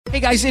Hey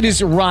guys, it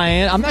is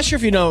Ryan. I'm not sure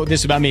if you know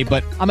this about me,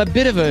 but I'm a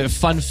bit of a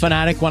fun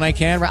fanatic when I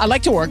can. I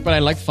like to work, but I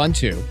like fun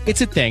too.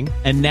 It's a thing.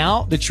 And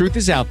now the truth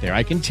is out there.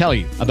 I can tell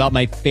you about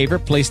my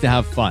favorite place to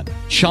have fun.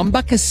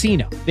 Chumba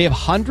Casino. They have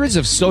hundreds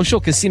of social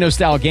casino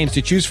style games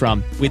to choose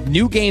from with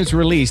new games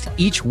released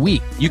each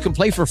week. You can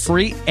play for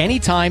free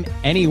anytime,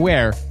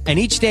 anywhere. And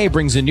each day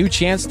brings a new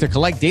chance to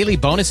collect daily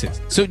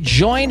bonuses. So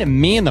join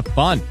me in the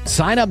fun.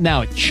 Sign up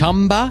now at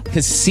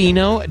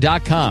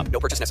ChumbaCasino.com. No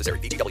purchase necessary.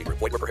 VGW.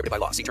 Void where prohibited by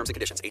law. See terms and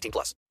conditions.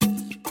 18+.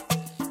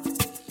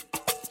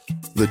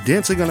 The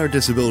Dancing on Our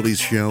Disabilities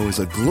show is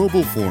a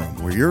global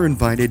forum where you're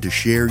invited to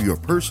share your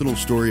personal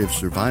story of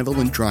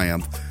survival and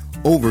triumph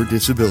over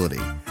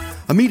disability.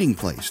 A meeting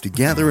place to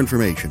gather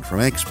information from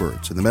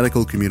experts in the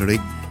medical community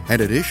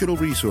and additional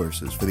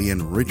resources for the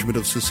enrichment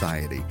of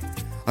society.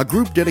 A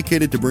group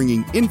dedicated to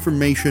bringing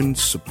information,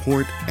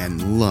 support,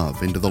 and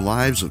love into the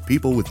lives of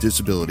people with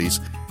disabilities,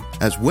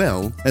 as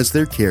well as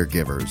their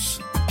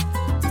caregivers.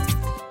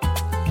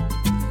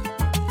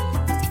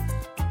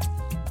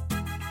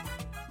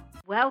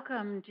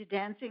 Welcome to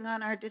Dancing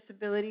on Our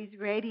Disabilities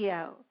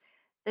Radio.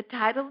 The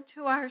title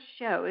to our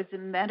show is a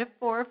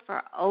metaphor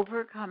for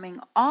overcoming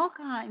all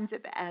kinds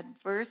of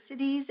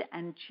adversities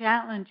and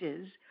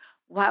challenges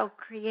while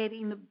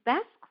creating the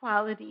best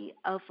quality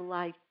of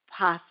life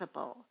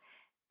possible.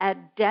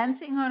 At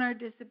Dancing on Our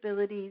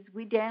Disabilities,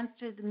 we dance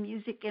to the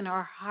music in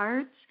our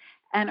hearts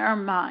and our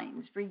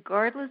minds,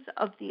 regardless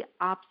of the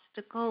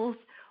obstacles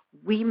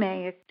we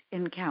may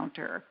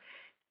encounter.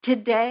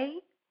 Today,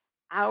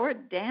 our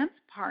dance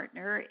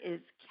partner is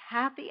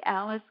Cathy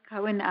Alice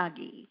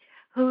Koyanagi,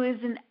 who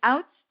is an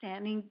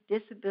outstanding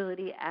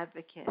disability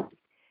advocate.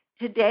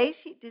 Today,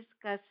 she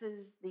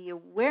discusses the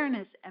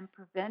awareness and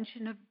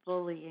prevention of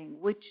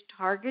bullying, which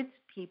targets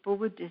people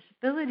with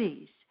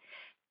disabilities.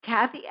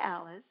 Cathy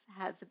Alice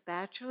has a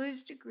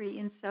bachelor's degree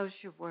in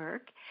social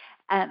work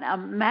and a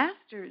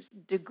master's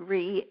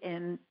degree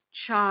in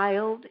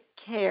child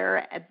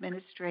care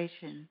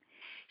administration.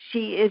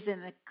 She is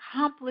an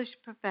accomplished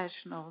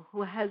professional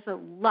who has a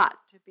lot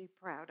to be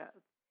proud of.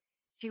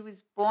 She was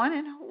born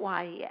in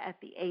Hawaii at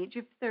the age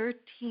of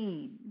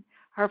 13.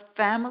 Her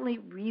family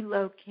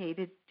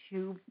relocated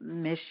to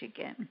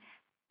Michigan.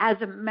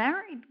 As a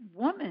married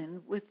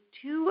woman with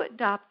 2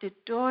 adopted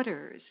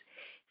daughters,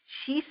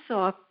 she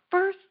saw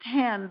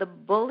firsthand the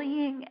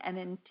bullying and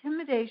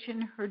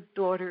intimidation her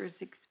daughters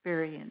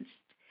experienced.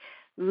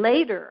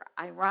 Later,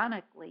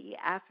 ironically,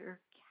 after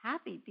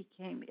Cathy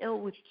became ill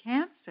with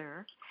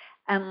cancer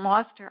and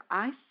lost her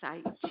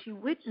eyesight, she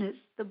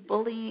witnessed the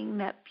bullying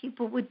that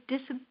people with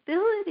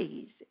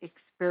disabilities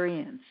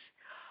experience.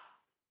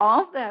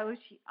 Although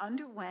she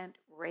underwent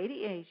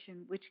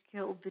radiation, which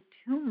killed the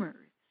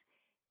tumors,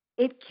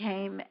 it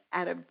came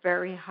at a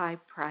very high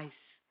price.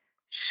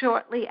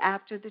 Shortly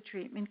after the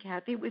treatment,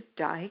 Cathy was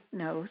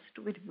diagnosed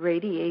with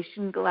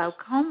radiation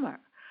glaucoma,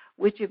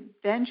 which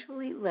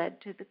eventually led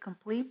to the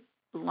complete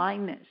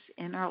blindness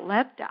in her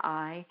left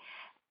eye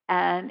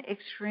and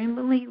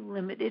extremely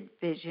limited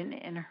vision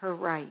in her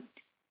right.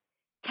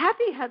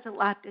 Cathy has a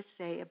lot to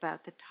say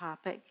about the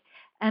topic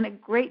and a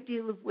great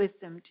deal of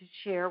wisdom to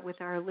share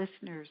with our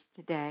listeners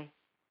today.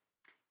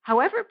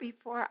 However,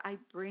 before I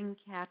bring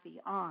Cathy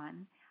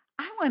on,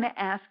 I want to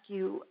ask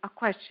you a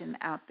question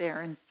out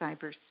there in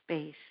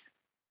cyberspace.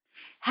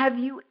 Have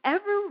you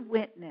ever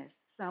witnessed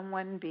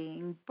someone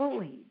being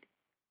bullied?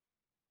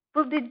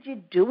 Well, did you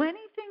do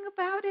anything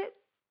about it?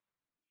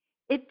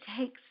 It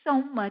takes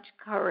so much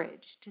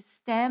courage to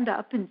stand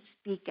up and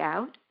speak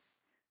out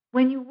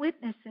when you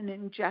witness an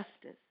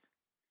injustice.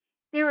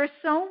 There are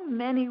so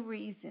many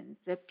reasons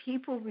that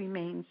people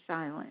remain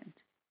silent.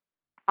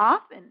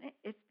 Often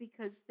it's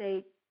because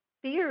they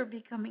fear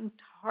becoming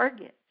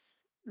targets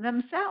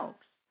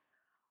themselves,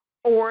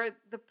 or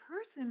the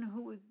person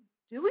who is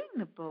doing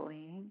the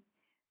bullying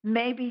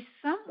may be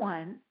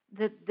someone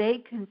that they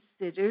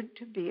considered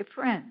to be a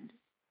friend.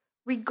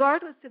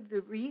 Regardless of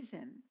the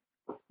reason,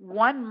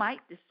 one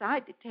might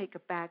decide to take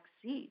a back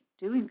seat.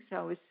 Doing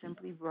so is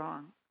simply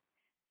wrong.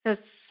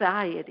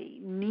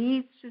 Society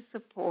needs to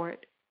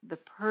support the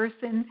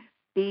person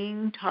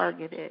being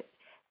targeted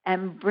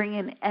and bring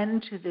an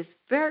end to this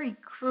very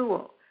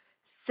cruel,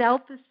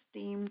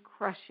 self-esteem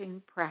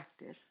crushing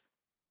practice.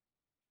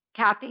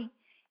 Cathy,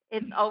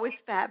 it's always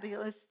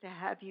fabulous to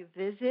have you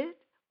visit.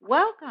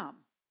 Welcome.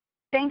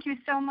 Thank you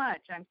so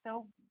much. I'm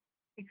so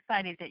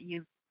excited that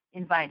you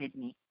invited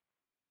me.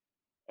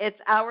 It's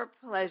our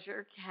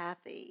pleasure,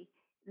 Cathy.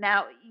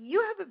 Now,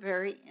 you have a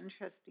very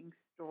interesting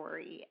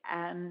story,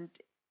 and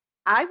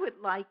I would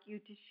like you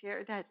to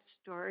share that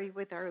story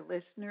with our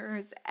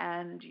listeners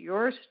and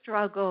your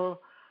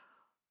struggle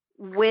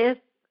with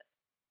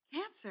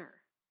cancer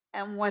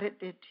and what it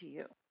did to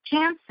you.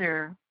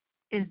 Cancer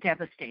is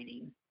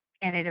devastating,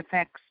 and it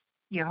affects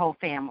your whole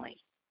family.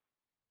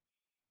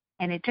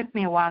 And it took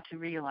me a while to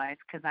realize,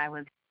 because I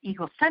was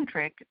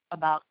egocentric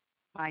about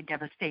my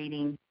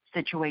devastating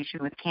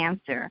situation with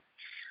cancer,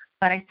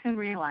 but I soon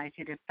realized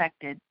it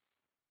affected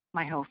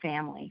my whole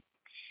family.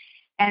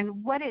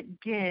 And what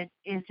it did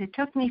is it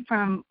took me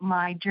from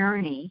my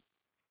journey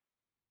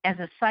as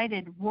a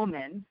sighted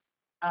woman,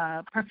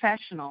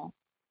 professional,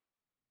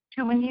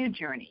 to a new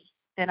journey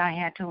that I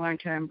had to learn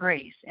to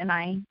embrace. And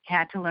I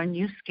had to learn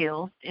new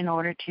skills in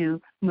order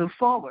to move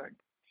forward.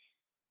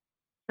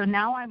 So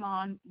now I'm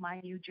on my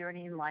new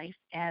journey in life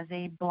as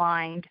a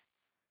blind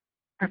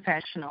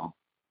professional,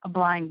 a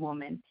blind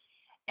woman.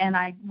 And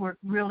I work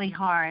really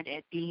hard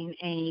at being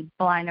a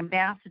blind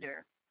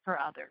ambassador for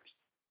others.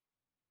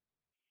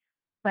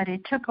 But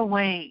it took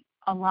away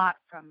a lot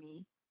from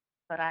me,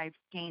 but I've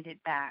gained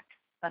it back.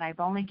 But I've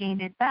only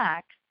gained it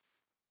back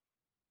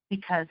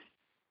because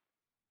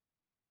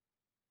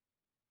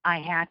I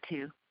had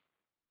to,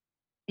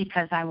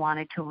 because I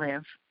wanted to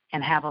live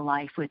and have a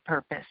life with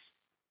purpose.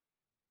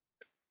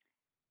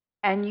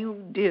 And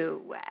you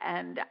do.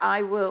 And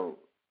I will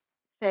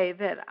say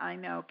that I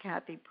know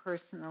Cathy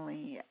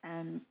personally,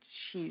 and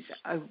she's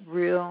a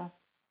real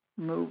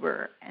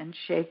mover and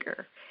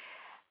shaker,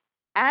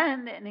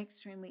 and an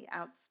extremely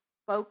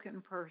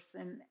outspoken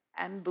person,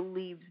 and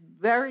believes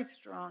very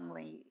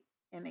strongly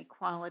in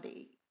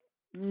equality.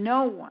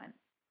 No one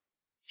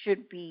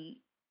should be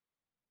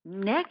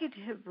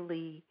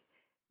negatively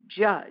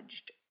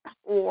judged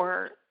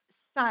or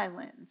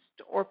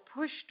silenced or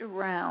pushed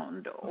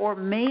around or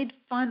made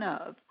fun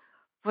of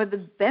for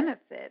the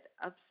benefit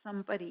of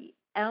somebody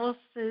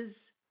else's,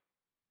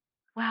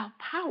 well,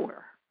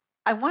 power.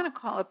 I want to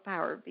call it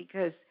power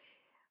because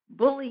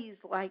bullies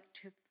like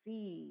to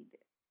feed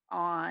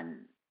on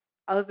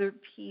other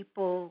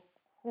people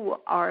who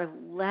are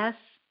less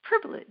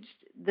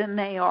privileged than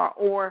they are,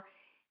 or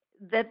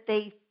that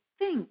they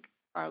think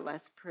are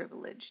less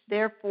privileged.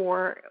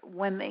 Therefore,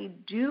 when they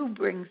do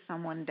bring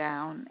someone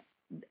down,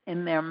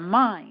 in their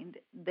mind,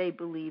 they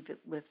believe it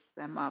lifts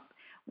them up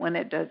when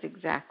it does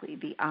exactly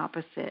the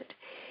opposite.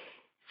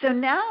 So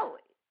now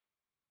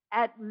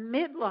at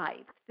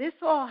midlife, this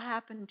all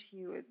happened to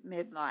you at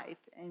midlife,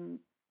 and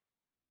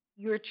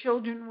your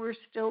children were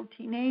still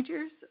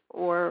teenagers,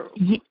 or?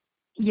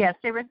 Yes,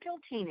 they were still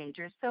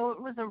teenagers, so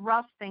it was a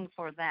rough thing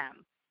for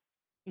them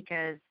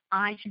because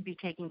I should be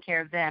taking care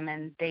of them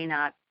and they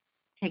not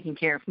taking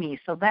care of me.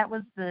 So that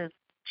was the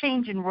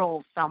change in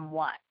roles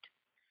somewhat.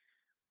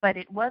 But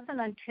it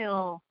wasn't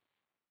until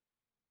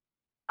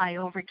I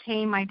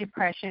overcame my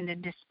depression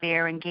and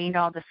despair and gained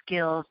all the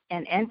skills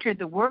and entered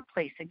the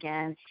workplace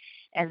again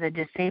as a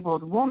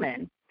disabled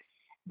woman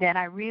that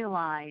I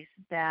realized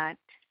that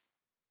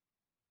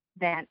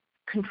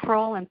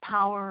control and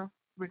power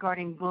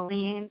regarding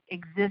bullying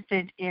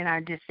existed in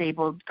our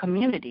disabled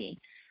community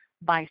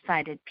by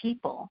sighted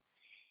people.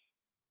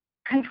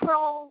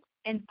 Control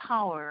and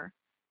power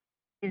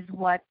is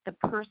what the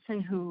person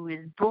who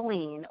is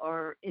bullying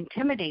or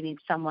intimidating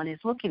someone is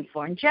looking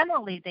for. And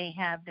generally, they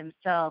have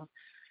themselves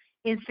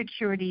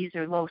insecurities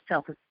or low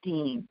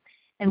self-esteem.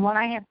 And what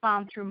I have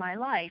found through my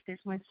life is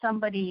when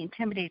somebody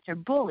intimidates or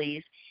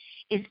bullies,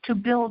 is to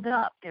build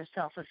up their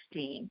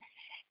self-esteem.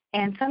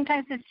 And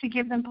sometimes it's to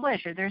give them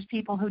pleasure. There's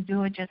people who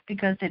do it just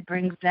because it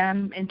brings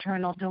them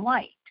internal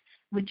delight,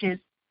 which is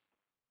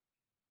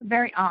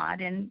very odd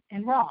and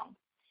wrong.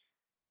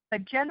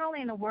 But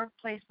generally in a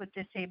workplace with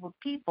disabled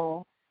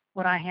people,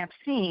 what I have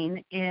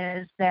seen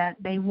is that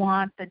they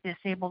want the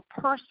disabled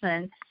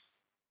person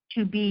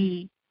to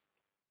be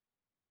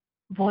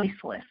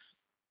voiceless,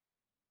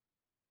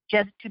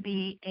 just to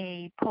be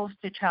a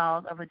poster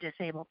child of a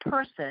disabled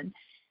person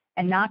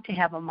and not to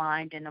have a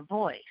mind and a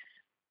voice.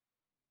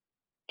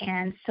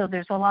 And so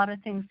there's a lot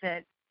of things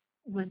that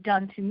was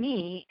done to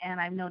me, and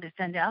I've noticed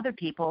done to other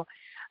people,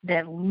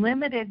 that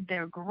limited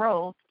their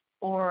growth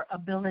or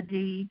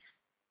ability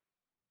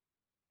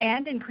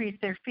and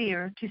increased their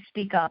fear to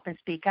speak up and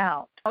speak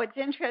out. Oh, it's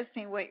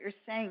interesting what you're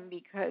saying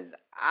because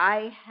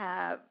I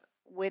have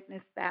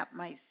witnessed that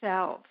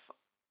myself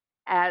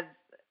as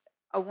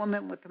a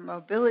woman with a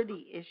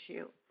mobility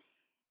issue.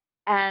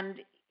 And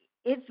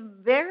it's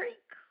very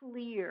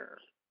clear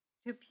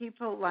to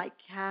people like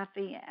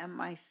Cathy and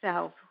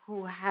myself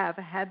who have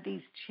had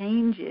these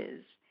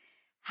changes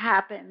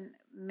happen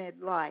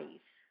midlife.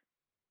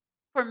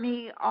 For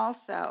me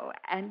also,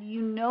 and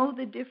you know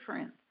the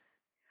difference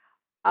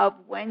of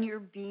when you're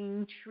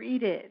being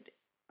treated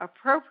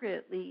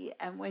appropriately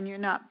and when you're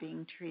not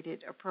being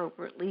treated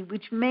appropriately,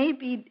 which may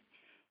be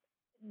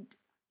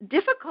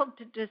difficult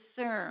to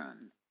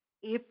discern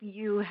if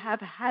you have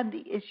had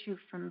the issue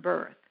from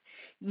birth.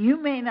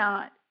 You may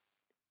not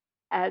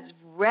as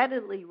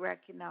readily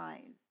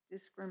recognize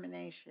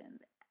discrimination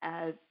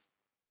as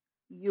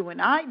you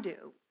and I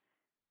do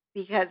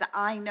because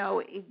I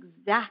know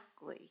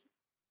exactly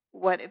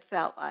what it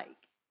felt like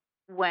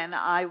when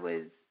I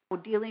was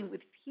dealing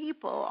with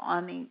people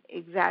on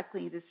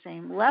exactly the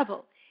same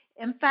level.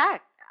 In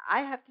fact,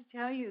 I have to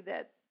tell you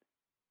that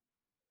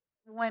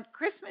I went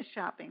Christmas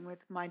shopping with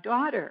my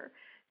daughter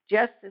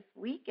just this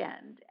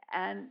weekend,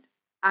 and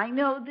I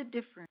know the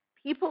difference.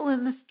 People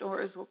in the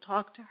stores will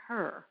talk to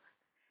her,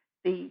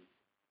 the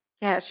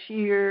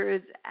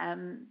cashiers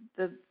and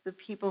the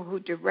people who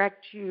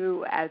direct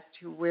you as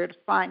to where to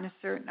find a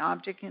certain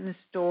object in the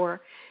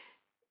store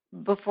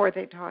before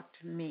they talk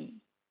to me.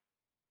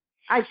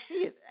 I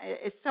see it.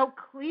 It's so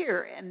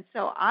clear and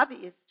so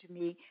obvious to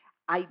me.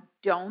 I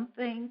don't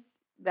think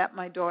that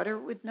my daughter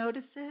would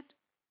notice it,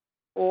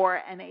 or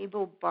an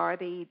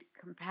able-bodied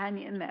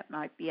companion that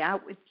might be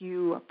out with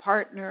you, a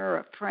partner,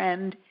 a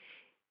friend,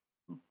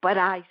 but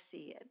I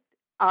see it.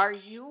 Are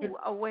you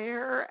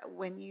aware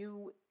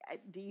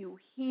do you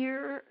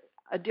hear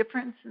a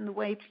difference in the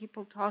way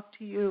people talk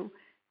to you?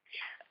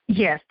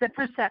 Yes, the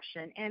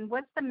perception. And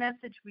what's the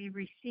message we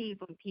receive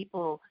when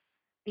people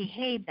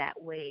behave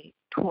that way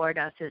toward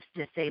us as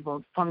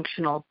disabled,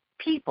 functional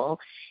people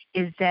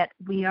is that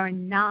we are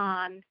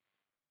non-important,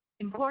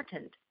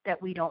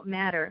 that we don't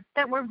matter,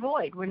 that we're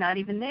void, we're not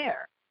even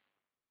there.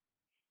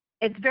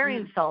 It's very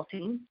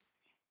insulting.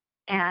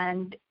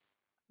 And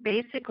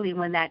basically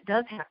when that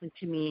does happen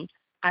to me,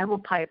 I will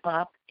pipe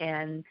up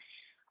and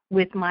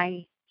with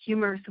my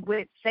humorous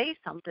wit say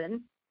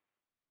something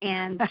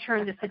and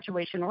turn the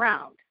situation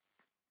around.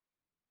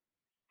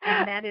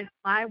 And that is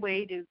my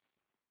way to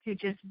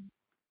just,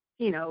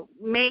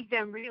 make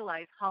them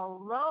realize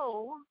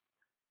hello.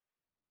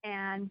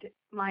 And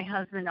my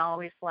husband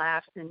always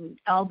laughs and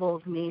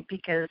elbows me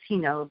because he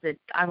knows that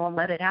I won't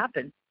let it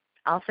happen.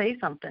 I'll say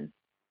something.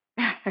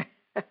 It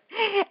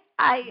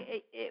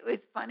was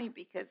funny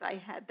because I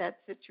had that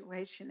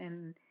situation,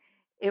 and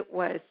it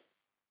was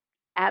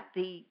at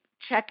the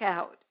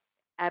checkout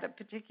at a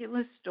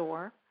particular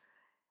store,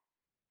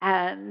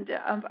 and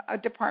a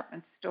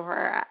department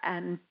store,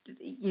 and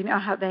you know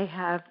how they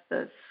have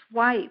the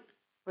swipe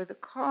for the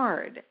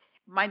card.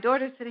 My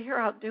daughter said, "Here,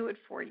 I'll do it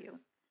for you."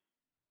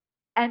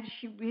 And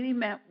she really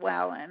meant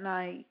well, and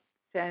I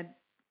said,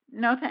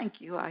 "No,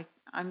 thank you.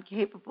 I'm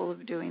capable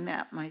of doing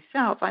that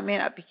myself. I may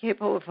not be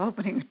capable of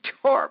opening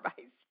a door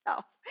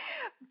myself,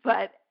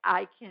 but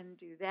I can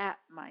do that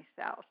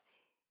myself."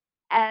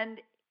 And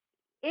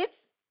it's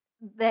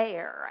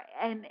there,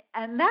 and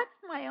that's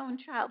my own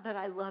child that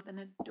I love and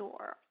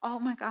adore. Oh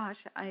my gosh,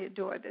 I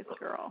adore this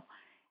girl.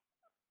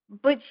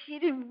 But she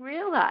didn't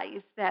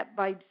realize that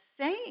by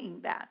saying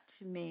that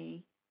to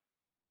me,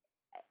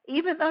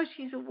 even though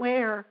she's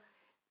aware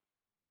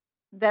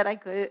that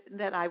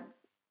I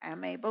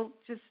am able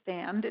to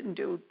stand and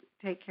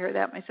take care of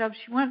that myself,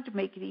 she wanted to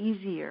make it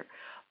easier,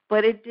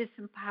 but it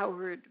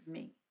disempowered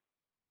me,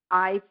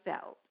 I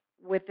felt,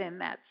 within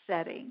that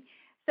setting.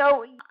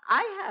 So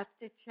I have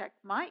to check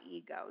my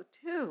ego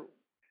too.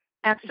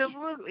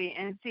 Absolutely.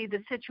 And see,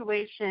 the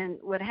situation,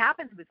 what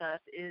happens with us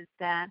is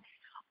that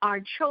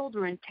our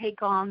children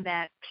take on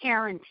that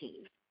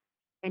parenting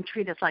and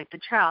treat us like the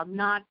child,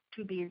 not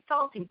to be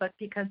insulting, but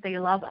because they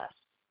love us.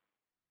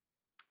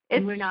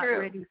 And we're not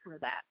ready for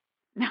that.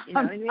 No,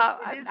 it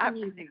is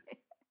amusing.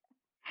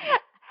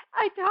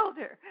 I told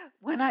her,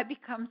 when I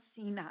become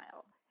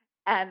senile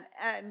and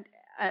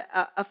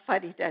a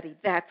fuddy-duddy,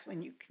 that's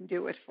when you can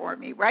do it for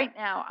me. Right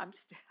now,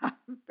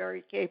 I'm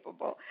very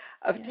capable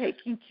of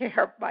taking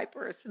care of my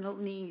personal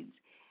needs.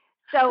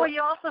 So, well,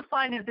 you also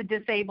find as a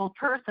disabled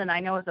person, I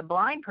know as a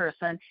blind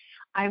person,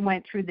 I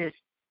went through this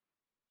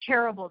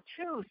terrible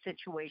too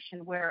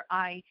situation where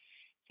I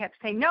kept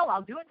saying, "No,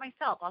 I'll do it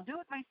myself. I'll do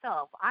it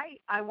myself."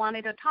 I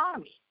wanted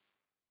autonomy.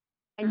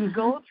 And you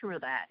go through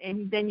that,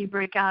 and then you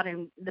break out,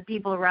 and the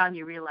people around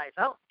you realize,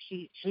 oh,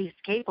 she's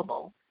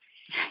capable.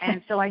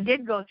 And so I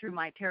did go through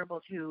my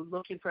terrible two,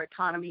 looking for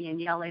autonomy and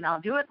yelling,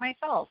 "I'll do it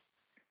myself."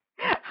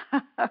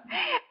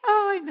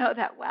 Oh, I know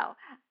that well.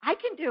 I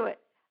can do it.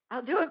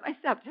 I'll do it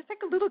myself, just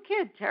like a little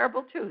kid.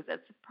 Terrible too.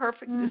 That's a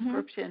perfect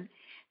description.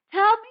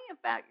 Tell me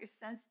about your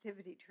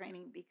sensitivity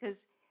training, because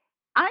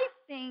I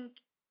think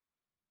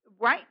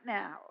right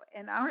now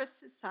in our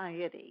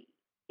society,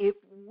 if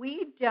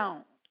we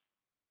don't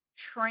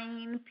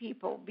train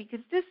people, because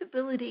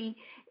disability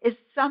is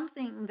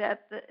something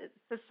that the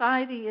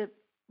society at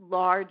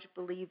large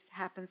believes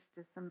happens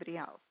to somebody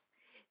else.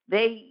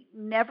 They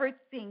never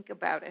think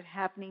about it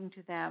happening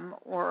to them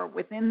or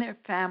within their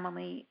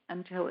family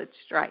until it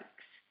strikes.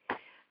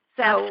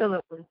 So,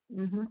 absolutely.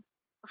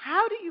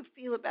 How do you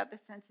feel about the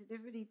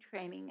sensitivity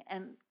training,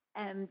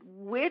 and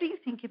where do you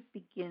think it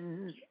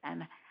begins,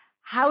 and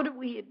how do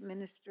we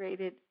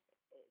administrate it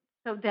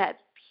so that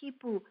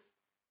people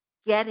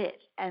get it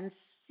and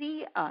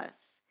see us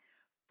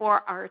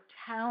for our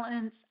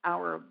talents,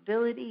 our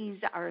abilities,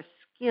 our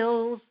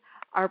skills,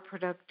 our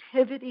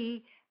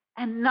productivity,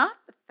 and not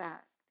the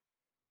fact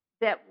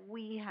that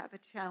we have a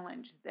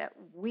challenge that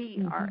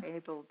we are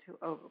able to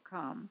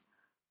overcome?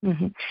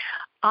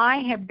 I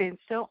have been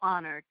so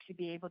honored to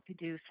be able to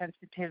do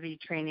sensitivity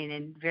training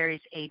in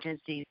various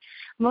agencies,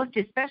 most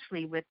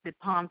especially with the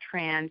Palm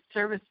Trans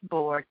Service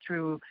Board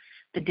through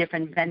the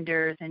different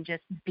vendors and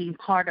just being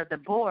part of the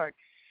board.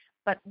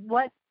 But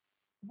what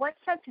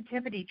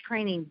sensitivity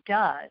training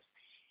does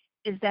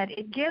is that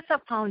it gives a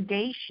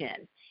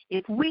foundation.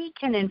 If we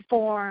can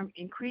inform,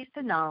 increase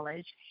the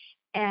knowledge,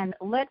 and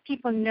let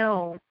people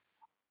know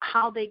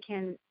how they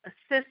can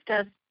assist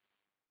us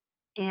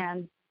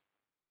and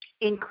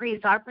increase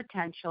our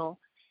potential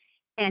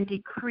and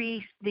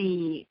decrease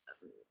the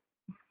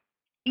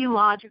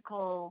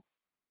illogical,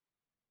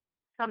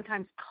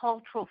 sometimes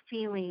cultural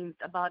feelings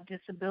about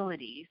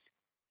disabilities,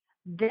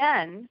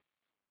 then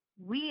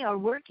we are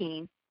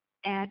working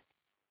at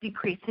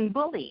decreasing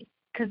bullying.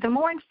 Because the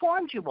more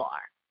informed you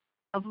are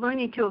of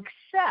learning to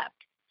accept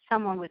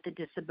someone with a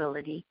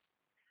disability,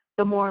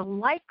 the more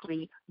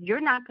likely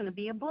you're not going to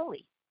be a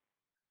bully.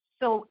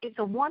 So it's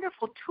a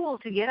wonderful tool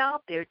to get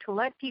out there to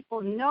let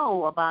people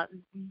know about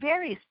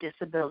various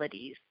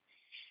disabilities,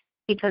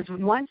 because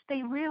once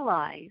they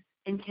realize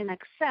and can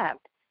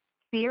accept,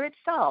 fear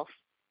itself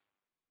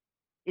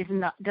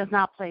does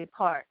not play a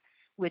part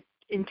with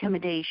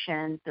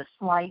intimidation, the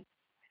slight,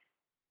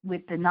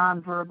 with the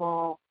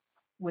nonverbal,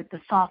 with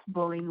the soft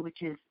bullying,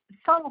 which is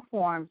subtle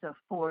forms of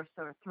force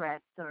or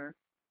threats or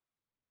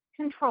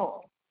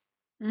control.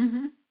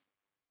 Mm-hmm.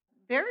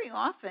 Very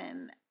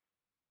often,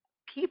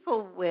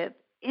 people with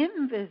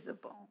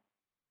invisible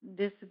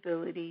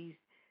disabilities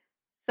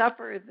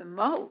suffer the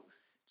most.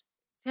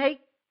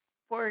 Take,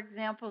 for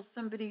example,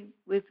 somebody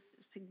with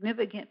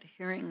significant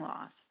hearing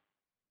loss,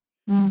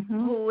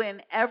 who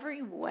in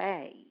every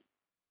way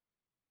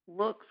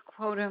looks,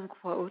 quote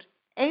unquote,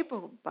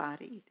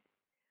 able-bodied,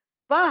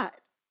 but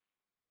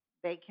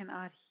they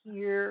cannot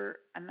hear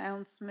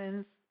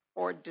announcements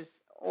or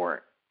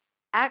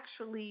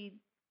actually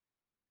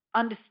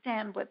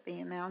understand what the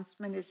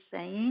announcement is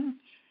saying.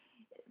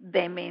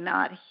 They may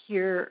not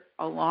hear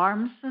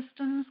alarm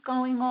systems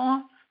going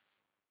off,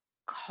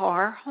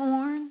 car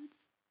horns,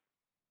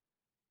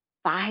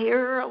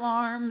 fire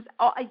alarms.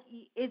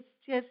 It's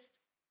just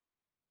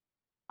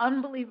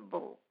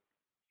unbelievable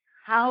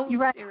how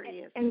You're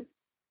serious. right.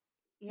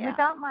 And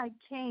without my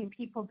cane,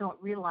 people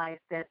don't realize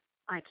that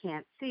I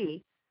can't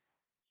see.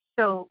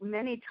 So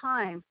many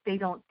times they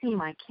don't see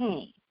my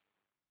cane,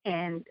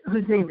 and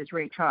whose name is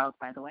Ray Charles,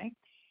 by the way.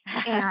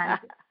 And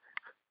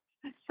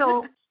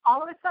so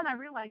all of a sudden I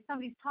realize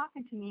somebody's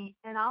talking to me,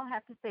 and I'll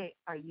have to say,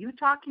 "Are you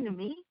talking to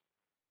me?"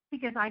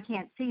 Because I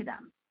can't see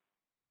them.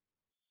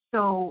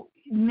 So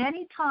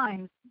many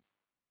times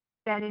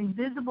that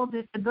invisible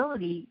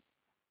disability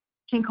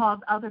can cause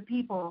other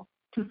people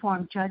to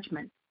form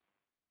judgment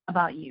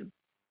about you.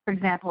 For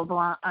example,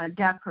 a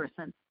deaf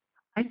person.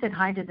 I said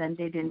hi to them.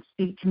 They didn't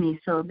speak to me,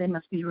 so they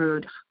must be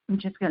rude. I'm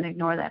just going to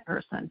ignore that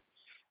person.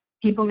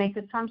 People make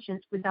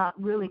assumptions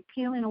without really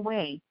peeling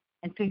away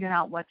and figuring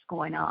out what's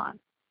going on.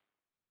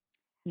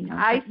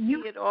 I see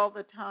it all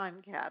the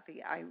time,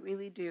 Cathy. I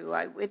really do.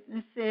 I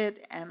witness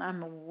it, and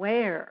I'm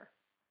aware.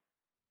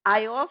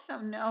 I also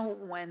know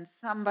when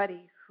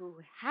somebody who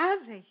has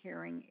a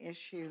hearing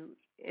issue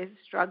is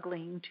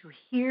struggling to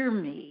hear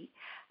me.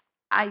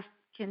 I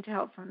can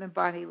tell from the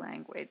body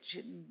language.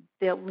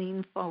 They'll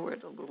lean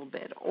forward a little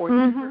bit, or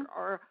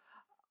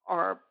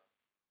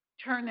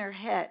turn their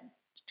head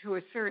to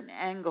a certain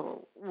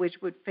angle, which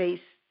would face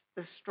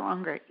the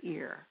stronger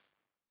ear.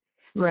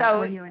 Right.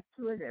 So, are you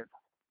intuitive?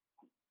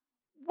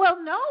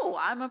 Well, no,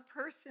 I'm a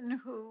person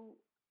who,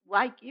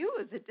 like you,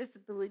 is a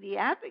disability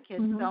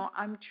advocate, so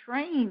I'm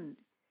trained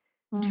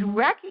to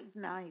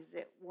recognize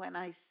it when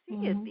I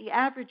see it. The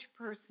average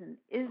person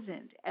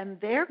isn't, and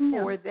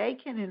therefore they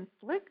can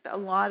inflict a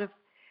lot of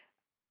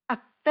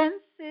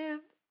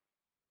offensive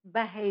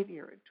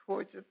behavior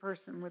towards a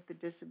person with a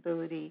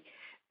disability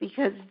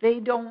because they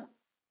don't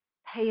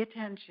pay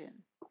attention.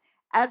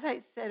 As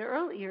I said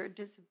earlier,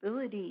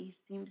 disability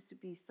seems to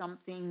be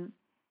something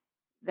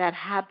that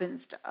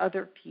happens to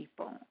other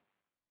people,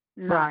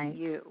 not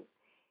you.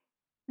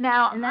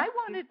 Now, and that's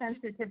why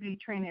sensitivity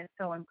training is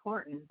so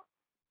important.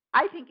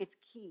 I think it's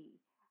key.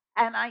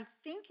 And I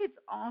think it's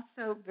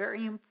also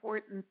very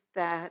important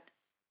that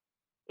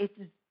it's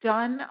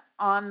done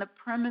on the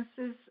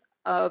premises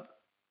of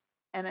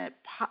a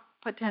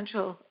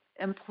potential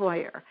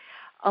employer.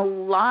 A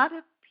lot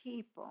of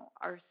people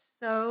are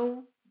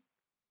so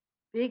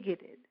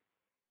bigoted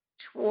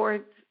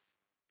towards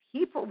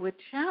people with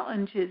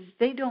challenges,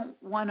 they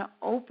don't want to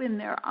open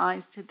their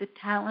eyes to the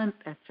talent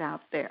that's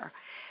out there.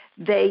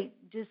 They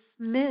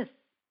dismiss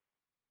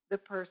the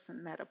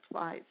person that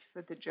applies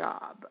for the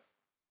job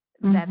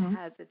that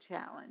has a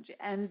challenge.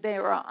 And they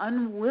are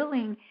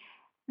unwilling,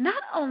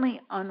 not only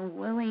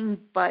unwilling,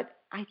 but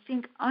I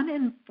think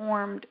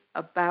uninformed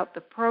about the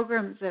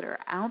programs that are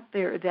out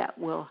there that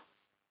will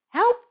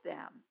help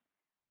them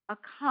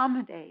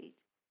accommodate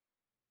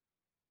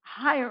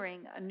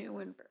hiring a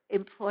new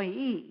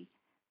employee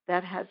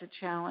that has a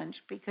challenge,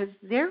 because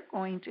they're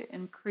going to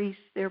increase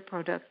their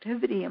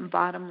productivity and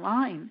bottom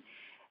line.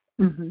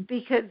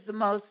 Because the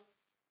most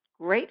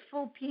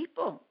grateful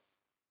people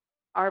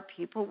are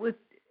people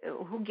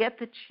who get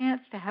the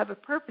chance to have a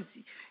purpose.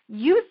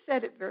 You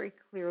said it very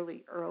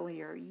clearly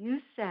earlier. You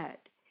said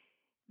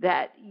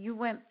that you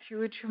went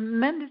through a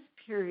tremendous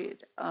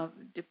period of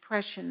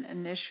depression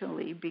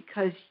initially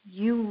because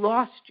you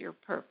lost your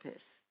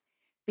purpose,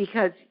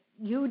 because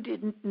you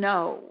didn't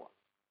know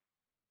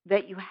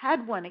that you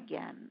had one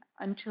again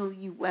until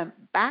you went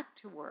back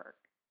to work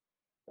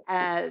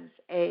as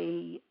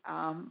a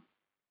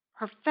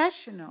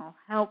professional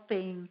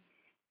helping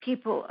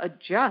people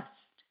adjust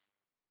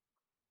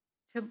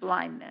to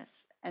blindness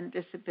and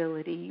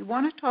disability. You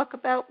want to talk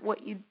about what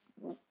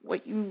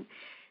you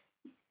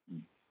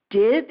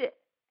did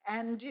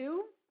and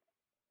do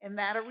in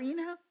that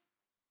arena?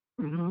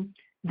 Mm-hmm.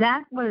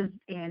 That was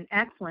an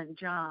excellent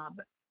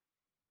job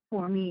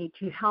for me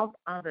to help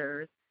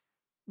others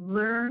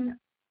learn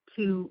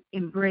to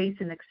embrace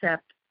and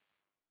accept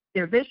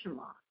their vision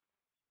loss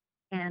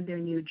and their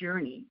new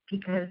journey,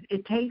 because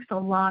it takes a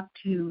lot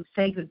to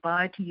say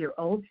goodbye to your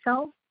old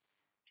self,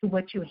 to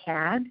what you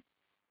had.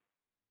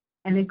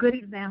 And a good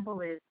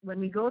example is when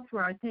we go through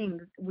our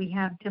things, we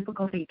have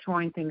difficulty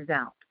throwing things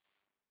out.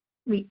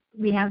 We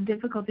have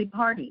difficulty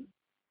parting.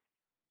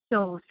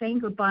 So saying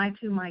goodbye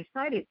to my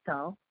sighted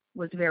self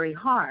was very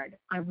hard.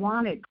 I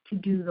wanted to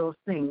do those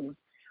things.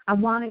 I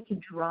wanted to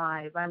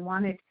drive. I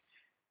wanted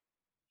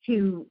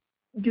to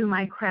do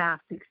my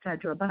crafts,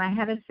 etc. But I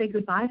had to say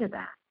goodbye to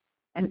that.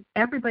 And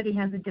everybody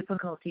has a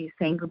difficulty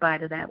saying goodbye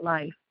to that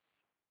life.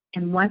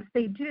 And once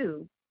they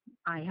do,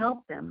 I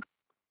help them.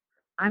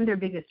 I'm their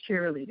biggest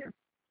cheerleader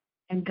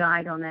and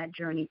guide on that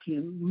journey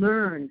to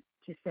learn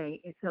to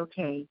say it's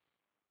okay,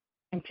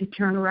 and to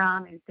turn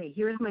around and say,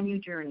 here's my new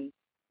journey,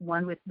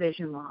 one with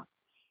vision loss.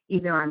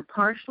 Either I'm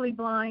partially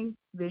blind,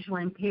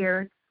 visually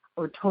impaired,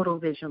 or total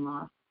vision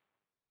loss.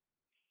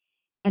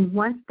 And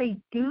once they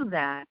do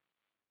that,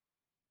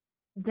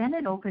 then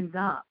it opens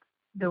up.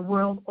 The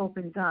world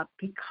opens up,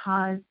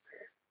 because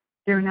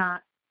they're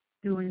not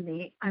doing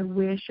the I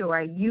wish or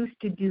I used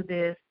to do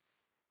this.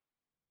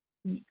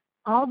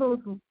 All those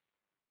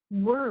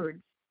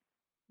words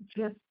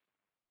just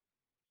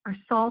are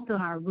salt on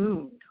our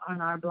wound,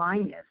 on our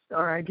blindness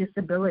or our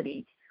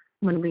disability.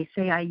 When we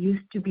say, I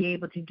used to be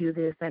able to do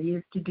this, I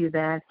used to do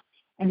that,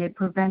 and it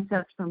prevents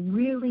us from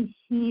really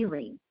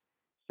healing.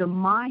 So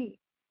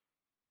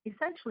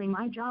essentially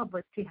my job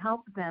was to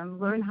help them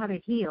learn how to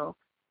heal,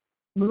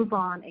 move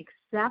on,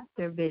 accept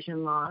their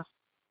vision loss,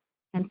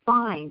 and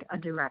find a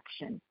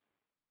direction.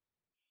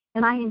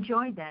 And I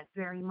enjoyed that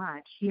very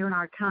much. Here in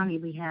our county,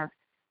 we have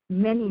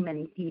many,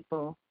 many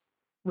people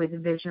with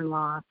vision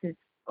loss. It's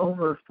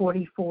over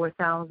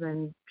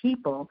 44,000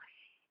 people,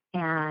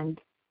 and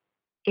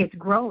it's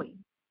growing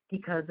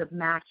because of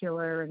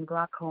macular and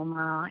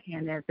glaucoma,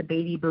 and as the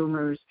baby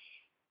boomers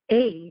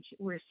age,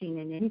 we're seeing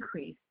an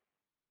increase.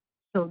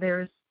 So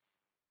there's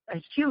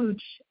a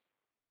huge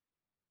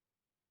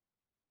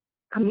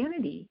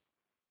community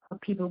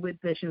of people with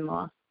vision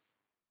loss,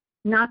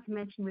 not to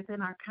mention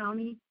within our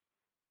county,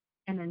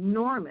 an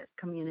enormous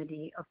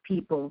community of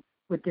people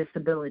with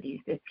disabilities.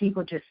 If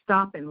people just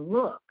stop and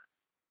look,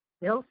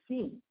 they'll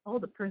see, oh,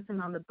 the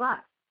person on the bus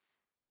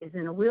is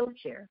in a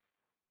wheelchair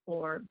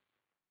or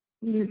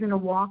using a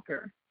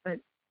walker, but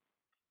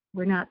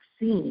we're not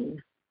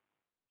seen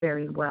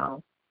very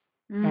well.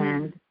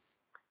 And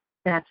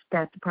that's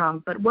the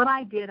problem. But what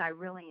I did, I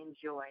really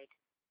enjoyed.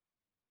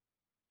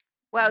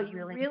 Well,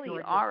 you really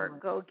are a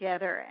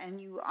go-getter,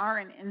 and you are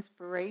an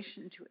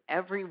inspiration to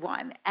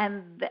everyone.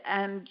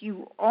 And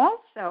you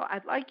also,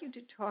 I'd like you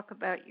to talk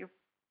about your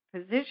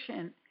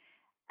position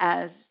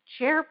as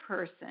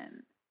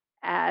chairperson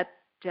at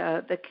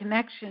the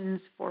Connections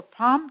for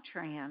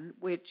PalmTran,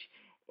 which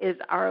is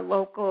our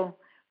local,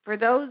 for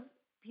those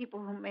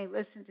people who may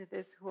listen to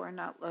this who are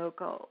not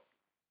local,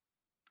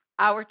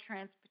 our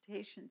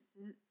transportation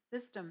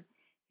system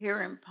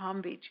here in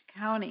Palm Beach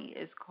County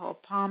is called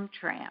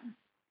PalmTran.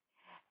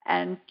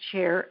 And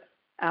Cathy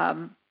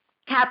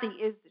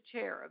is the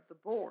chair of the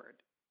board.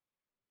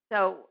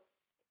 So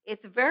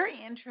it's very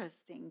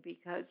interesting,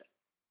 because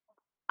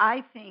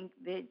I think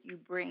that you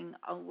bring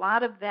a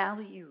lot of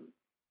value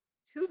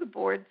to the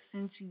board,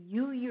 since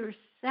you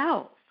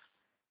yourself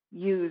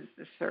use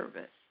the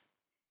service.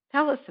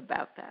 Tell us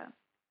about that.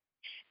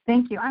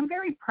 Thank you. I'm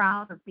very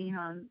proud of being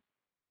on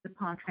the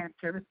PalmTran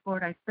Service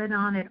Board. I've been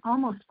on it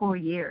almost 4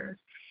 years.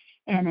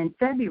 And in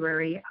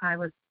February, I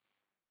was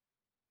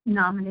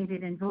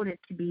nominated and voted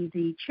to be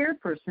the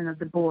chairperson of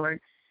the board.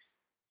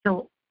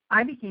 So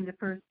I became the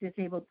first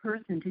disabled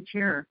person to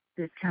chair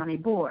this county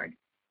board.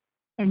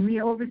 And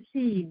we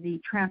oversee the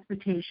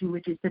transportation,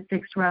 which is the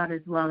fixed route,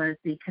 as well as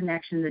the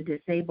connection to the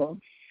disabled.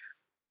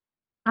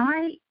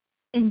 I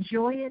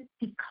enjoy it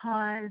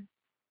because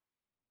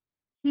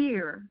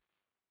here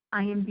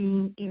I am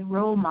being a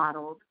role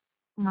model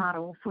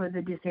for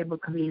the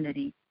disabled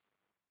community.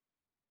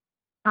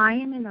 I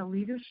am in a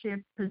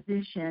leadership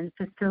position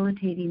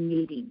facilitating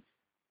meetings.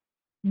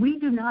 We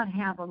do not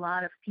have a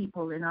lot of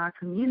people in our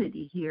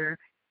community here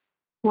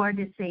who are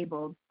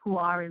disabled, who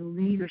are in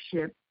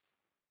leadership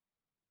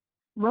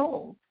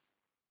roles.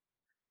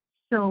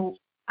 So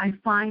I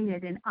find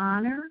it an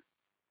honor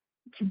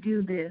to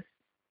do this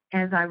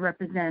as I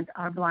represent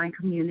our blind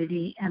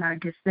community and our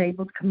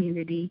disabled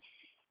community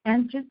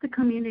and just the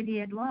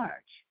community at large.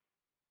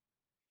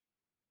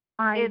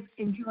 I've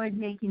enjoyed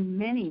making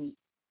many,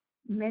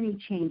 many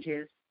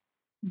changes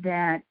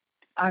that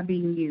are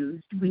being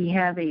used. We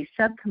have a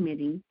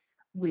subcommittee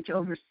which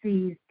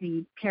oversees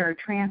the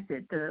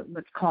paratransit,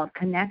 what's called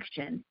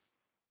Connection.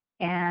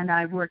 And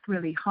I've worked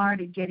really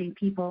hard at getting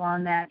people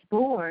on that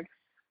board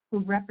who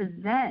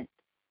represent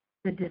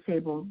the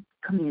disabled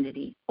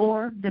community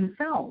or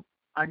themselves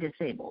are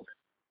disabled.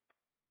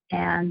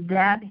 And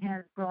that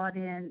has brought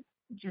in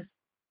just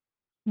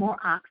more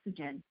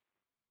oxygen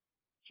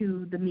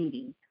to the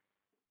meetings,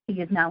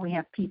 because now we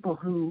have people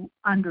who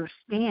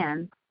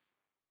understand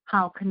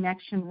how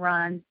Connection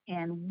runs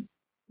and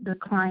the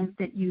clients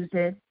that use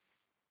it,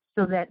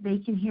 so that they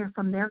can hear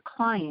from their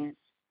clients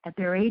at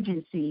their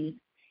agencies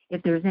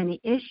if there's any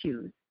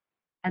issues,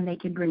 and they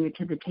can bring it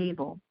to the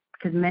table,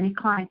 because many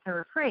clients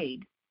are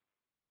afraid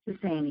to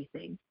say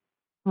anything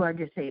who are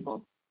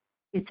disabled.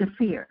 It's a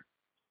fear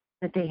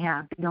that they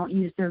have. They don't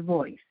use their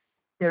voice.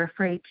 They're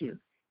afraid to.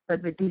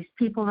 But with these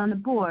people on the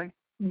board,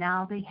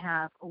 now they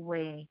have a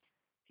way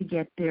to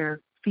get their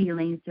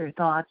feelings, their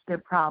thoughts, their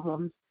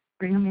problems,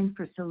 bring them in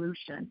for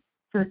solution.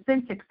 So it's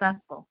been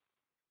successful.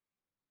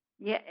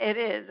 Yeah, it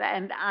is.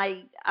 And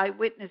I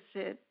witness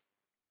it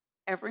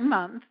every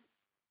month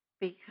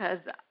because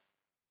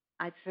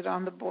I sit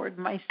on the board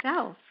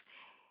myself.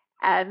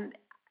 And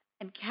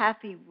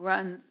Cathy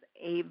runs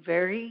a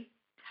very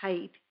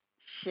tight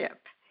ship,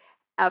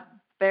 a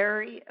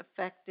very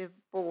effective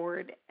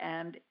board,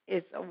 and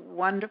it's a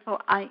wonderful.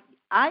 I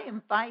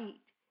invite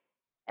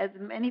as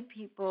many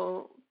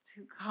people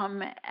to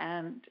come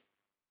and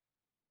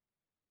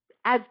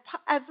as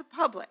the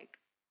public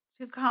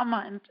to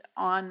comment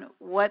on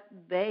what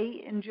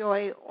they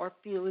enjoy or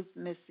feel is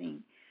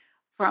missing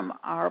from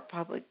our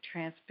public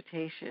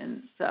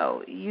transportation.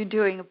 So you're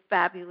doing a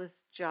fabulous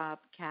job,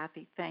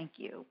 Cathy. Thank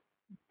you.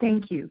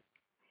 Thank you.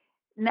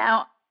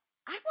 Now,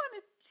 I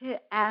wanted to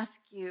ask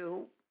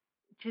you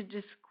to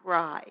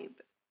describe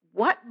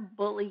what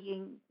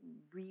bullying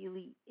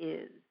really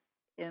is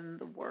in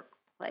the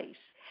workplace.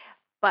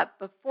 But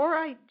before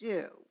I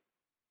do,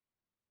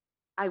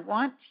 I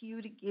want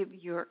you to give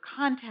your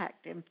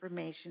contact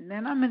information.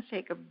 Then I'm going to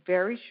take a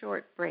very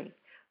short break.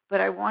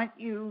 But I want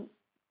you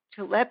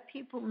to let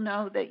people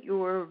know that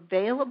you're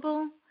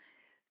available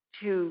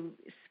to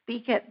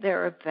speak at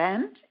their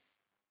event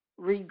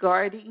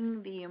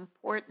regarding the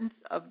importance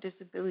of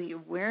disability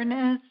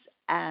awareness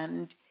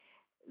and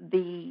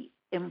the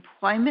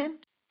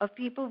employment of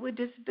people with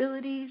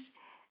disabilities,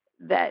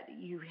 that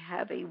you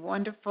have a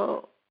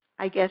wonderful,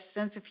 I guess,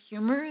 sense of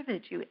humor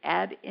that you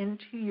add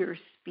into your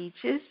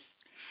speeches.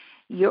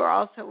 You're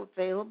also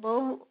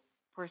available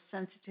for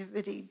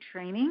sensitivity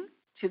training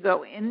to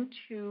go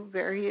into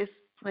various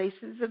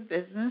places of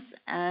business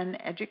and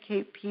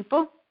educate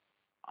people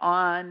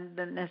on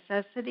the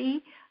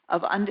necessity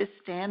of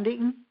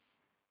understanding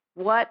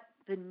what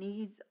the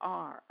needs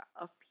are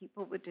of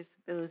people with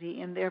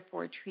disability and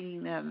therefore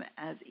treating them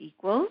as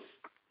equals.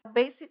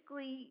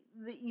 Basically,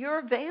 you're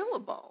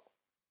available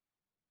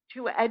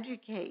to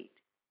educate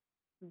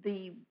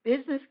the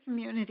business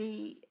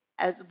community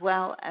as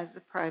well as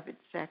the private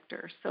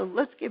sector. So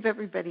let's give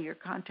everybody your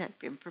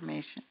contact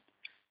information.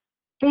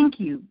 Thank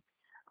you.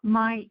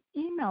 My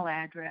email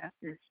address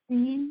is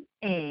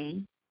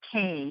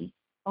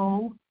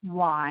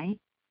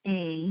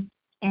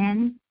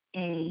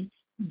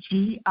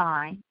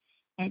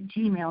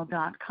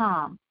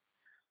cakoyanagi@gmail.com.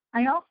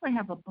 I also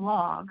have a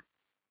blog,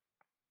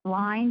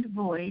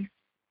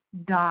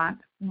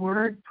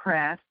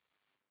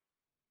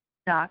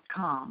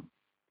 blindvoice.wordpress.com.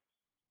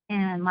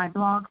 And my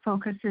blog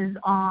focuses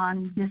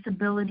on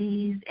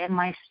disabilities and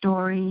my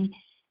story,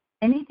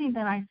 anything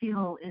that I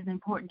feel is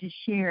important to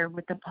share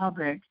with the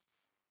public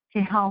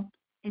to help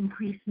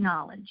increase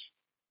knowledge.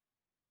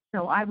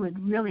 So I would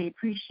really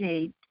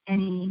appreciate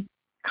any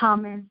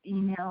comments,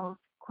 emails,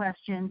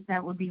 questions.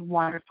 That would be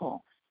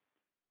wonderful.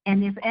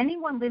 And if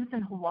anyone lives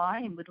in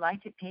Hawaii and would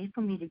like to pay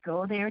for me to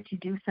go there to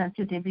do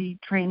sensitivity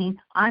training,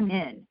 I'm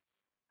in.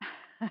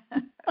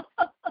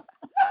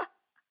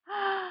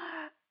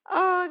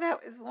 Oh,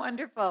 that was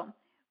wonderful.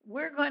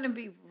 We're going to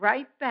be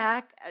right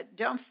back.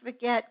 Don't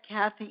forget,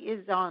 Cathy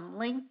is on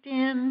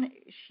LinkedIn.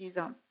 She's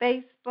on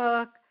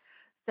Facebook.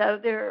 So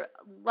there are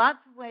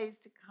lots of ways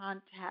to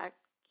contact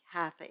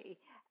Cathy,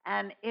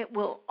 and it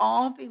will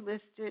all be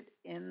listed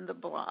in the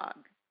blog.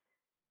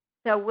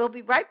 So we'll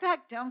be right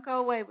back. Don't go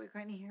away. We're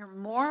going to hear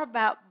more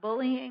about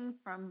bullying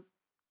from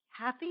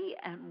Cathy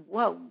and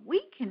what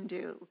we can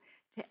do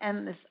to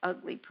end this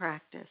ugly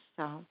practice.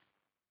 So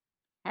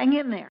hang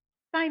in there.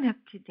 Sign up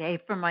today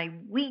for my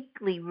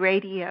weekly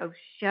radio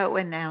show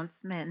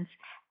announcements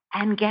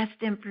and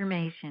guest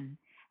information,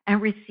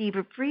 and receive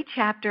a free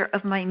chapter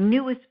of my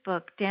newest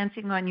book,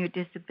 Dancing on Your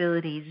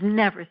Disabilities,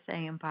 Never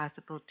Say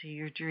Impossible to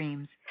Your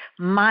Dreams,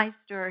 my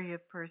story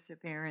of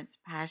perseverance,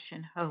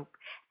 passion, hope,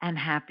 and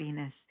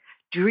happiness.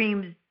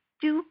 Dreams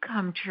do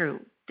come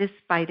true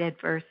despite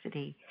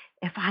adversity.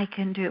 If I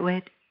can do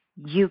it,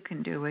 you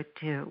can do it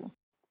too.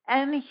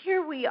 And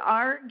here we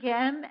are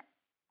again.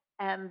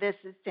 And this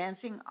is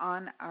Dancing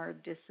on Our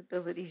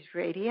Disabilities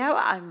Radio.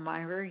 I'm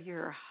Myra,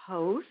 your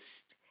host,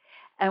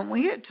 and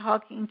we are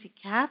talking to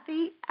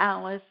Cathy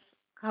Alice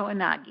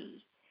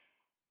Koyanagi.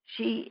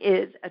 She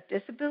is a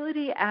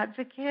disability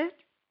advocate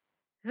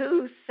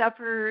who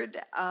suffered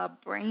a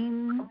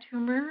brain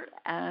tumor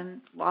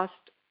and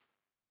lost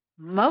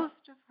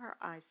most of her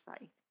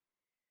eyesight.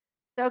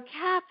 So,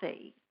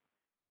 Cathy,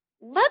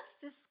 let's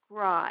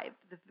describe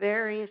the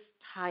various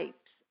types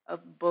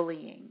of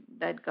bullying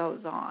that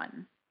goes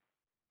on.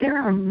 There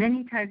are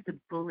many types of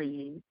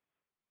bullying,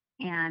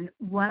 And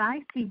what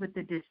I see with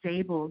the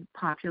disabled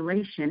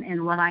population,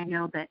 and what I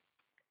know that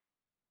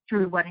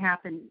through what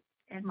happened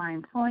at my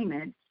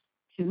employment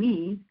to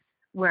me,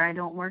 where I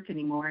don't work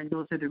anymore, and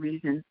those are the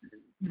reasons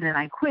that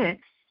I quit,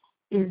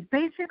 is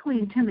basically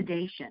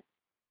intimidation,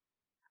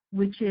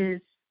 which is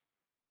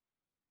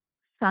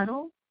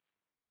subtle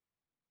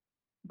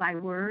by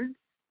words,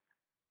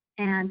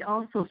 and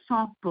also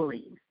soft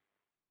bullying,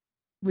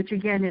 which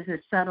again is a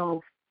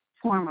subtle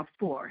form of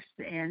force,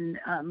 and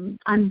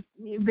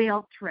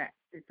unveiled threats.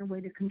 It's a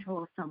way to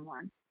control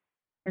someone,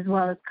 as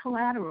well as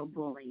collateral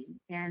bullying.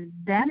 And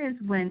that is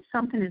when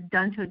something is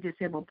done to a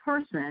disabled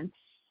person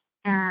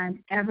and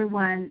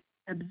everyone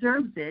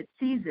observes it,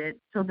 sees it,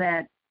 so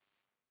that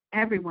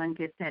everyone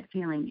gets that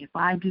feeling. If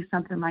I do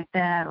something like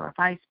that, or if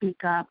I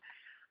speak up,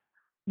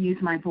 use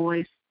my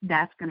voice,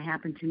 that's going to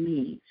happen to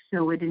me.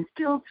 So it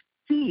instills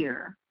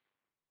fear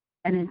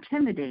and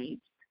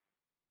intimidates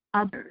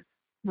others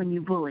when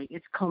you bully.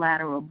 It's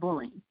collateral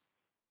bullying.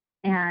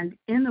 And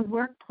in the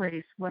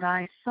workplace, what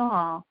I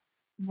saw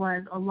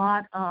was a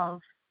lot of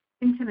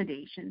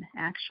intimidation,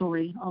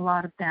 actually, a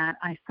lot of that.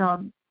 I saw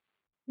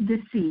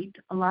deceit,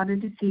 a lot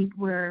of deceit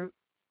where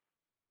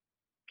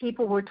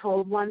people were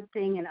told one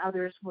thing and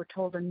others were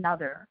told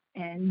another,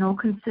 and no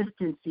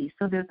consistency.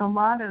 So there's a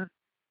lot of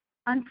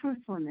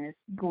untruthfulness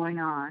going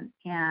on.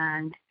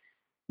 And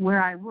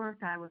where I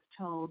worked, I was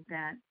told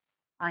that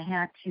I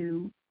had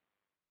to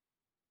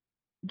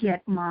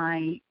get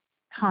my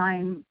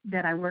time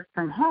that I worked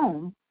from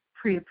home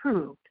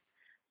pre-approved.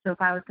 So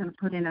if I was going to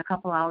put in a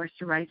couple hours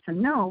to write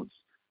some notes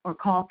or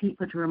call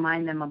people to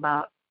remind them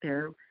about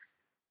their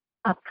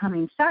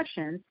upcoming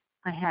sessions,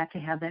 I had to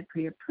have that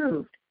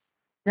pre-approved.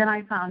 Then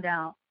I found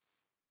out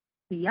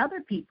the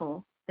other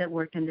people that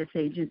worked in this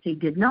agency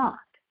did not.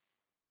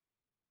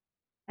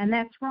 And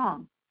that's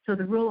wrong. So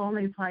the rule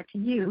only applied to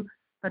you,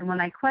 but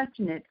when I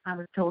questioned it, I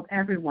was told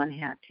everyone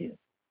had to.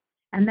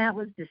 And that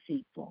was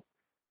deceitful.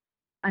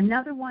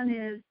 Another one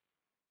is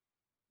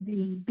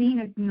the being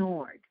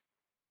ignored.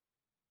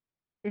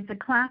 It's a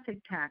classic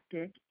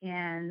tactic,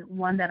 and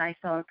one that I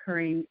saw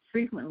occurring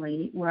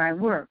frequently where I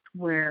worked,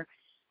 where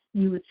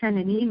you would send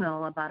an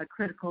email about a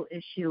critical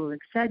issue,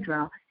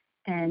 etc.,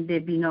 and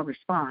there'd be no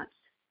response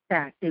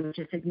back. They would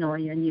just ignore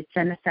you, and you'd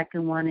send a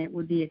second one, it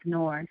would be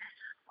ignored.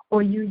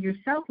 Or you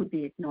yourself would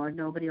be ignored.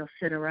 Nobody will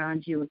sit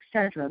around you,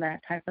 etc.,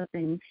 that type of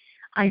thing.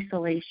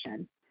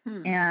 Isolation.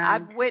 And And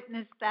I've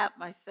witnessed that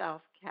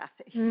myself,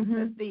 Cathy.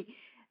 Mhm.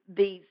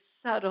 The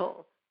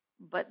subtle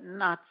but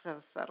not so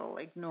subtle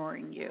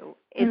ignoring you.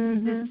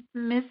 It's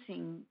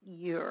dismissing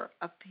your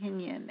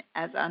opinion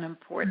as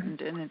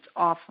unimportant, and it's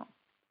awful.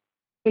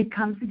 it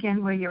comes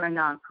again where you're a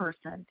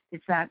non-person.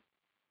 It's that,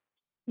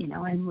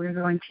 and we're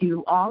going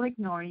to all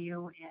ignore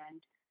you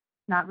and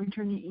not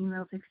return your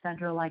emails,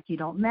 etc., like you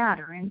don't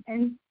matter.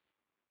 And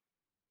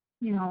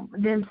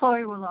the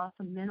employer will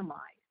also minimize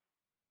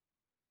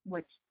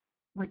what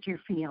you're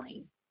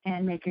feeling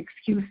and make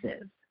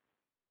excuses.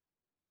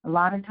 A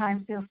lot of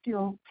times they'll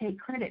still take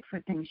credit for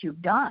things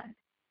you've done.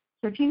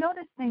 So if you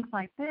notice things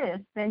like this,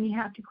 then you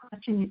have to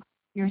question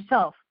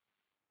yourself.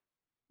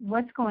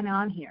 What's going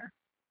on here?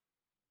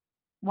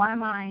 Why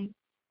am I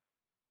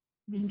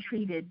being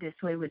treated this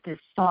way with this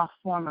soft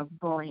form of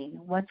bullying?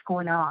 What's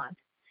going on?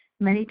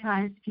 Many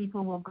times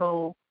people will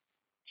go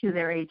to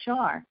their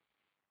HR,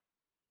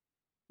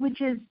 which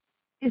is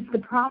the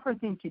proper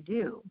thing to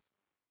do,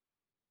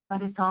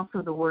 but it's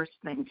also the worst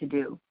thing to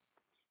do.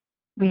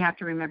 We have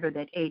to remember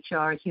that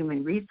HR,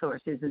 human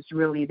resources, is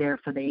really there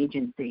for the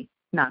agency,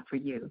 not for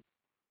you.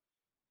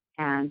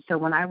 And so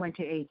when I went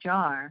to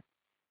HR,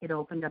 it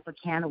opened up a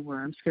can of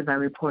worms because I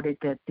reported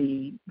that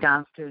the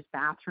downstairs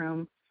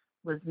bathroom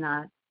was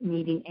not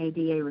meeting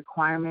ADA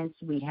requirements.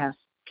 We have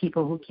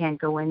people who can't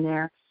go in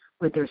there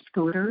with their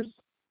scooters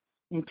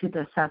into the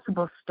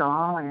accessible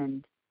stall.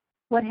 And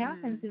what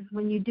happens is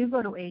when you do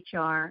go to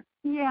HR,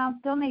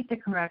 they'll make the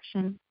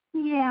correction.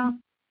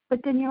 But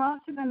then you're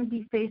also going to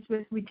be faced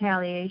with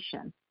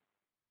retaliation.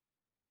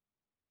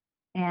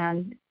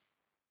 And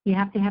you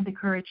have to have the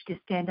courage to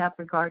stand up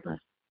regardless.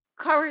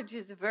 Courage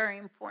is a very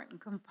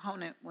important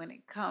component when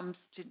it comes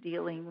to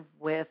dealing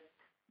with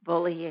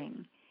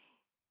bullying.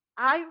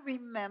 I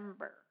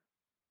remember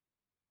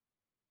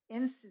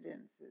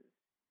incidences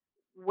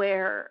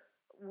where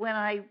when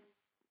I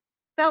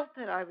felt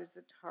that I was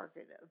a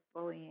target of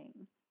bullying,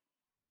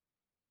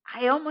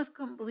 I almost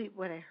couldn't believe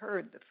what I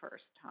heard the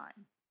first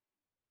time.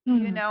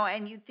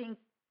 And you think,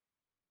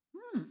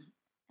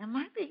 am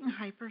I being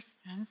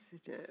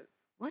hypersensitive?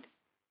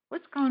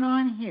 What's going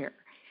on here?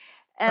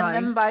 And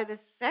then by the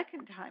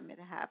second time it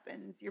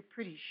happens, you're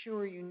pretty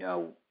sure you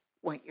know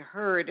what you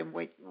heard and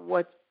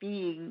what's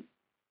being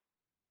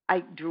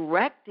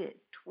directed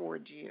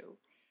towards you.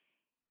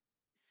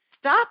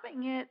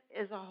 Stopping it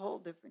is a whole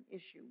different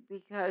issue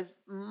because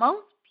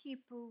most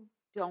people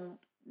don't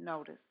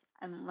notice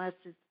unless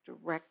it's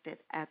directed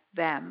at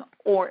them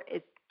or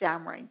it's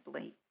downright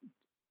blatant.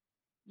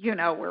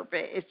 Where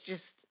it's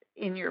just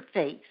in your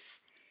face.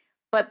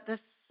 But the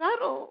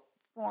subtle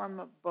form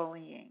of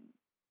bullying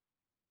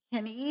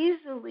can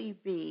easily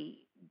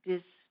be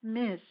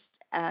dismissed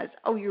as,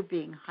 oh, you're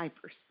being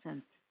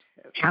hypersensitive.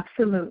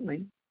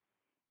 Absolutely.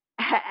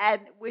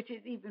 And which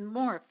is even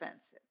more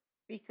offensive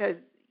because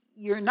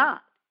you're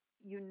not.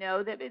 You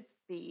know that it's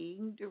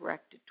being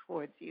directed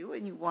towards you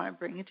and you want to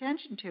bring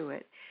attention to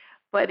it.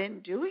 But in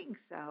doing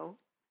so,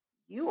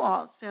 you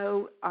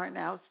also are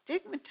now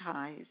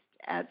stigmatized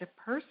as a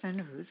person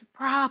who's a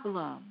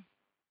problem.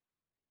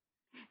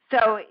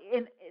 So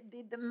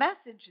the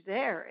message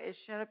there is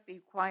shut up,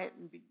 be quiet,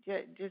 and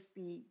just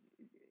be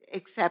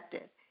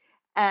accepted.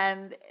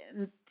 And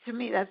to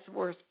me, that's the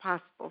worst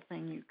possible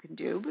thing you can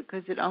do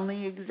because it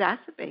only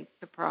exacerbates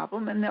the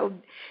problem. And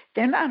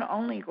they're not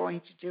only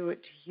going to do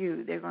it to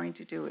you, they're going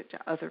to do it to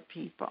other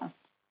people.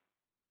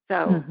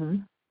 So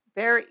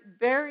very,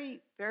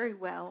 very, very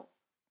well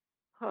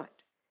put.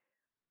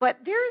 But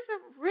there's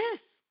a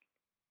risk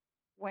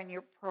when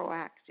you're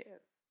proactive.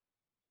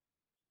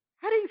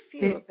 How do you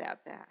feel about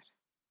that?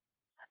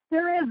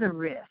 There is a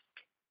risk.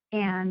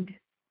 And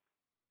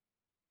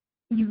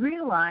you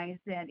realize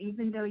that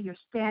even though you're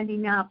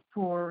standing up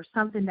for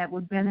something that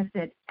would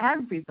benefit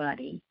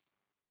everybody,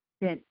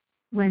 that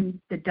when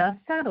the dust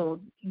settles,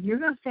 you're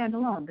going to stand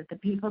alone, that the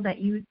people that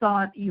you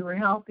thought you were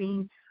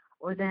helping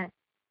or that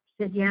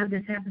said, yeah,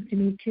 this happens to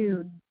me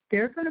too,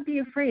 they're going to be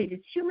afraid.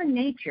 It's human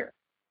nature.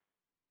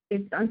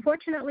 It's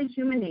unfortunately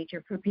human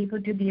nature for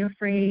people to be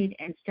afraid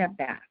and step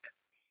back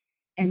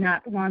and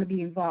not want to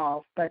be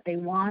involved, but they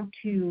want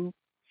to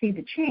see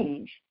the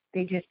change.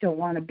 They just don't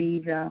want to be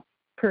the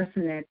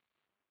person that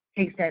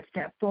takes that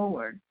step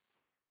forward.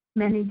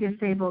 Many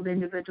disabled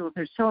individuals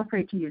are so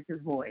afraid to use their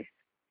voice,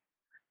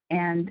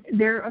 and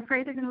they're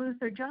afraid they're going to lose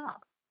their job.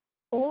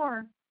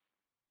 Or,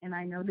 and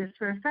I know this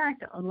for a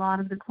fact, a lot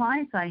of the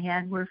clients I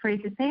had were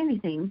afraid to say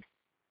anything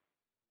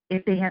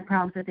if they had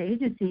problems with the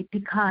agency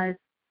because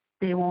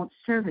they won't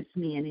service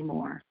me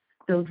anymore.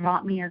 They'll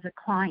drop me as a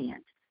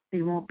client.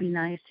 They won't be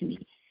nice to me.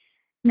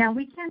 Now,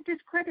 we can't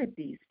discredit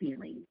these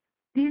feelings.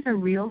 These are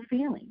real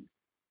feelings.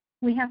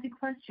 We have to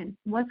question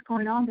what's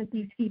going on that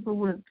these people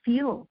would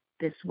feel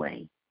this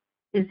way.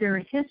 Is there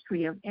a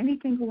history of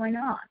anything going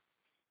on?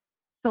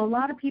 So a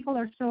lot of people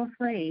are so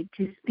afraid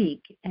to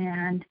speak,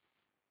 and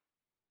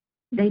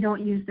they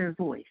don't use their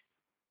voice.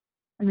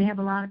 And we have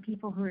a lot of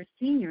people who are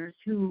seniors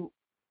who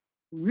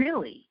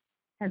really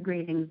have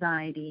great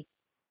anxiety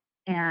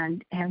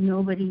and have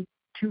nobody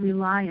to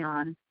rely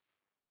on,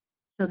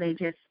 so they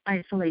just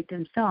isolate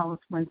themselves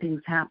when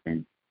things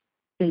happen.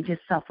 They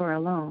just suffer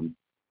alone.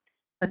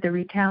 But the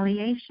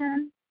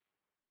retaliation,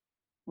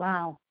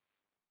 wow,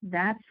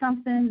 that's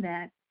something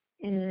that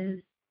is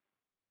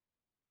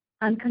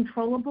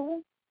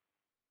uncontrollable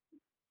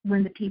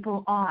when the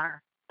people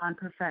are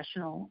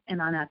unprofessional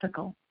and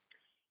unethical.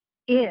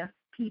 If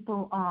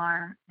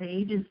the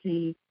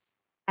agency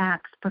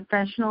acts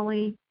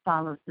professionally,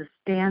 follows the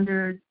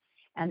standards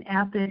and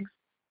ethics,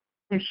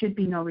 there should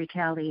be no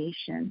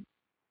retaliation.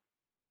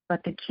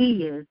 But the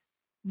key is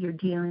you're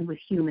dealing with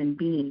human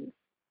beings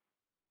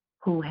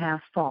who have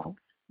faults,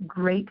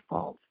 great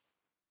faults.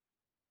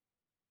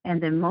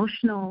 And the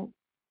emotional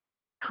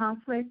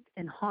conflict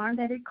and harm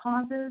that it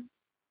causes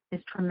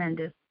is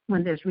tremendous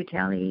when there's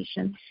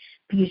retaliation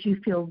because you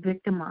feel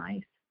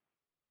victimized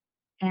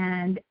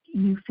and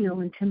you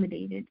feel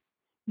intimidated,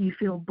 you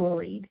feel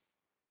bullied,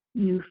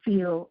 you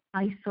feel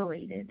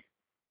isolated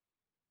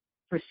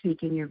for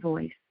speaking your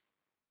voice.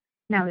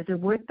 Now, is it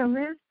worth the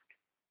risk?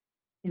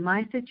 In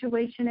my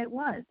situation, it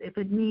was. If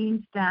it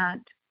means that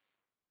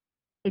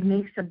it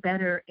makes a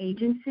better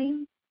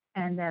agency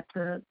and that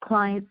the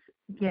clients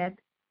get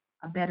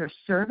a better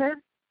service,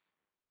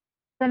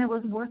 then it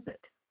was worth it.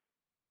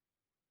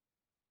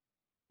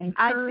 And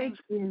courage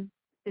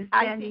is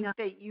standing up.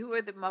 I think that you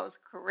are the most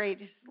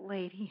courageous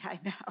lady I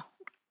know.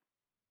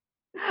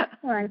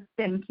 All right,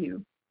 thank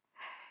you.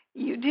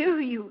 You do.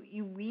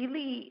 You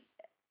really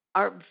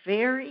are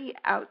very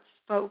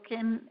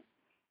outspoken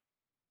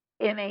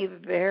in a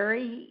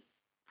very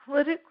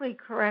politically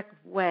correct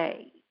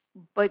way,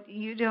 but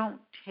you don't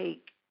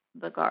take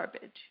the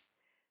garbage.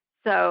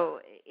 So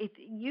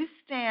you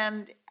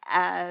stand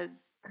as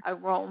a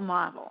role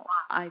model,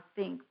 I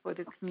think, for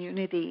the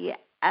community.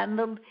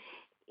 And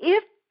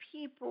if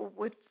people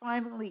would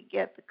finally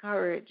get the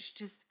courage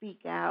to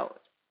speak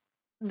out,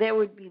 there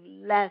would be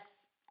less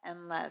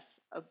and less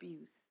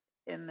abuse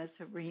in this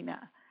arena.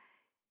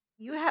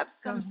 You have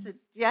some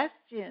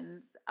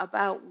suggestions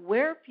about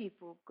where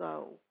people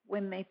go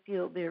when they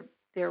feel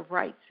their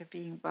rights are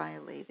being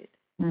violated.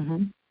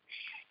 Mm-hmm.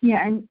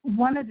 Yeah, and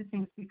one of the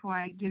things before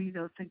I give you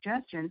those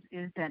suggestions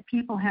is that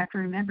people have to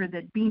remember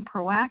that being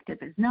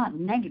proactive is not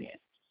negative.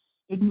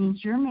 It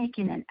means you're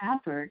making an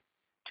effort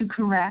to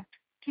correct,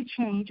 to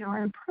change, or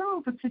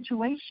improve a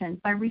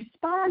situation by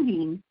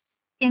responding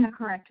in a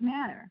correct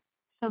manner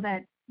so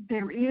that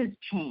there is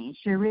change,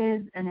 there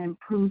is an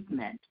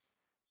improvement.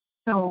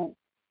 So,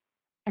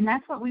 and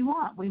that's what we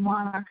want. We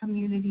want our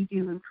community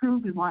to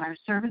improve. We want our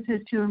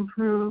services to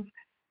improve.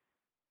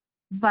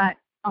 But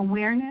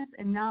awareness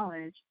and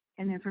knowledge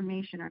and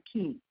information are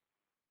key.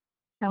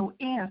 So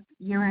if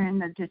you're in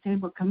the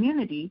disabled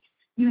community,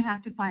 you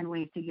have to find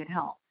ways to get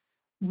help.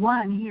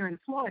 One here in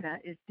Florida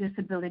is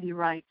Disability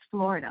Rights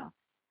Florida,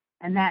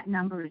 and that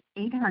number is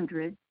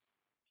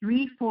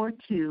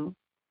 800-342-0823.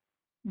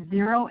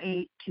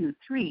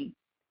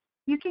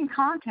 You can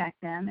contact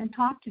them and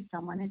talk to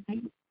someone and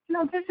say,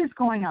 this is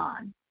going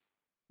on.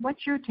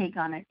 What's your take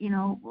on it?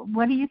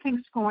 What do you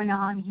think's going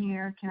on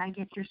here? Can I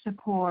get your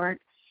support?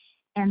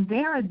 And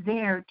they're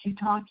there to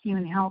talk to you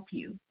and help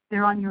you.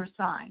 They're on your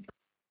side.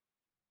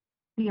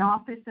 The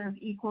Office of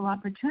Equal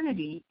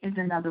Opportunity is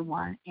another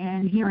one.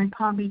 And here in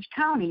Palm Beach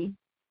County,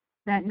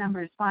 that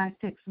number is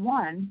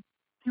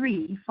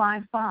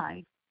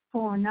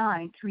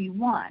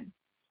 561-355-4931.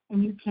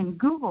 And you can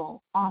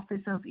Google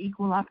Office of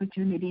Equal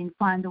Opportunity and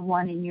find the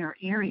one in your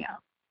area.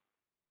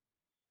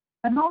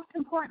 But most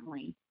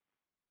importantly,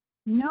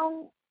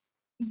 know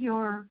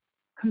your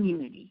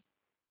community.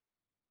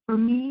 For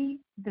me,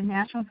 the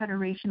National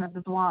Federation of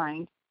the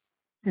Blind,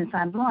 since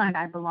I'm blind,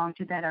 I belong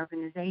to that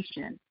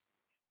organization.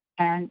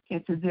 And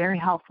it's a very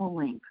helpful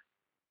link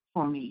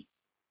for me.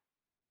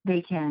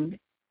 They can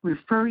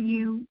refer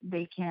you,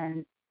 they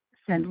can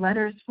send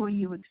letters for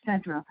you,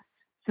 etc.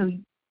 So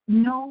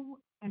know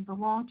and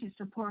belong to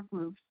support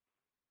groups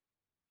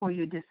for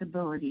your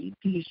disability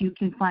because you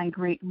can find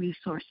great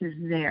resources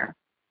there.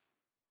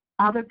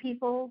 Other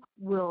people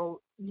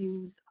will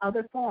use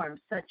other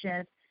forms, such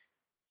as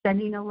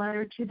sending a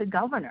letter to the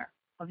governor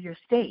of your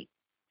state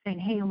saying,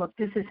 hey, look,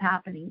 this is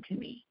happening to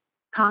me.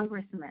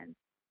 Congressmen,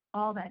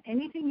 all that.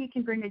 Anything you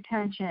can bring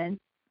attention,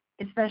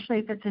 especially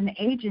if it's an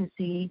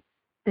agency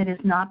that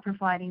is not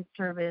providing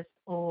service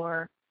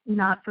or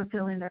not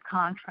fulfilling their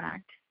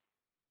contract.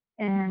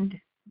 And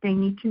they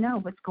need to know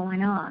what's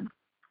going on.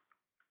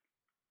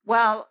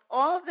 Well,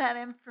 all of that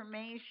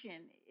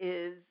information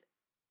is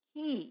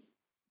key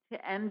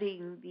to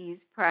ending these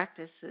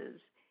practices.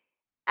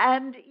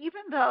 And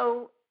even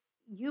though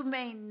you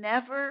may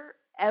never,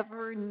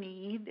 ever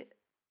need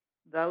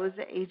those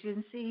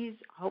agencies,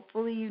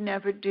 hopefully you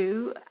never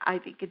do, I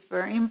think it's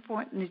very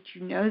important that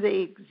you know they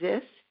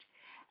exist.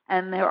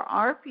 And there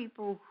are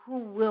people who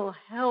will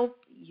help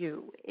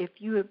you if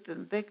you have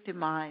been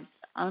victimized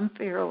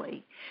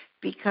unfairly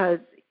because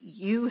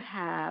you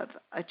have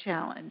a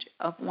challenge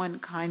of one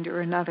kind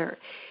or another.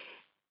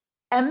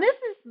 And this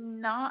is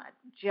not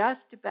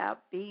just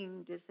about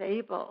being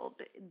disabled.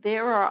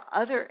 There are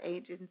other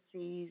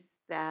agencies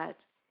that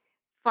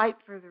fight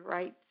for the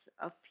rights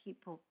of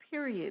people,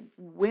 period.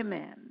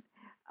 Women,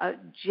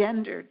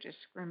 gender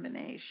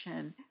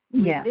discrimination,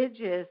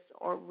 religious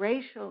or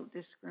racial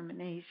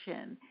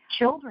discrimination.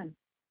 Children,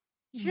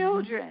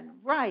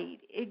 right,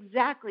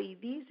 exactly.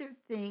 These are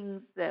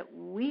things that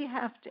we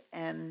have to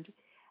end.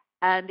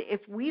 And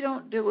if we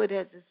don't do it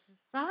as a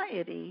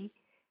society,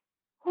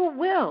 who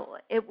will?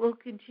 It will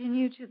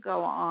continue to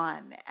go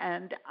on.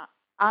 And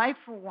I,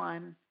 for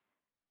one,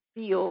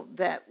 feel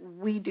that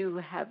we do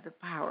have the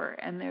power.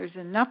 And there's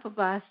enough of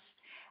us.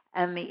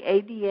 And the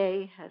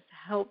ADA has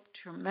helped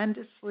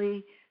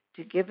tremendously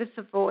to give us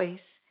a voice.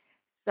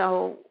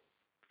 So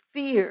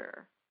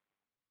fear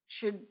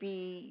should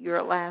be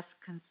your last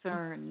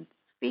concern.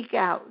 Speak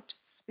out,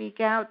 speak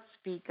out,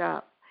 speak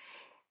up.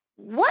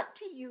 What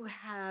do you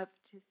have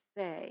to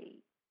say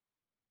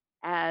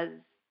as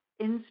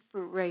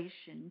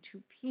inspiration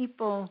to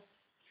people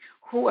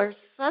who are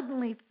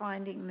suddenly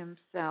finding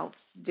themselves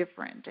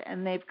different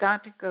and they've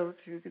got to go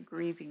through the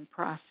grieving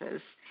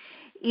process,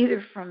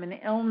 either from an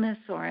illness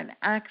or an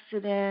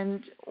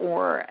accident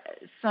or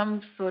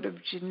some sort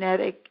of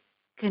genetic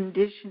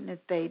condition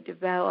that they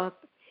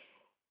develop?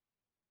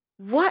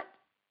 What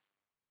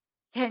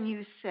can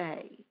you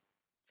say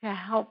to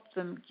help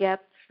them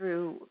get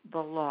through the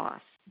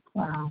loss?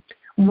 Wow.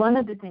 One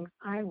of the things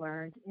I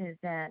learned is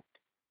that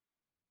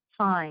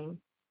time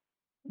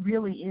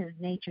really is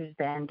nature's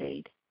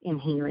Band-Aid in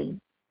healing.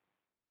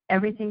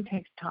 Everything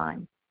takes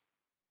time.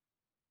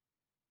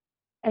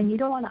 And you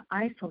don't want to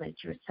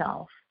isolate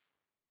yourself.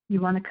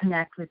 You want to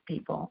connect with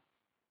people.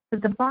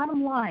 But the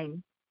bottom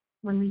line,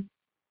 when we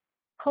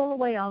pull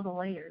away all the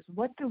layers,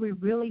 what do we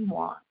really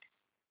want?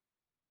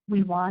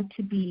 We want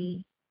to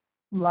be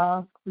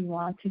loved. We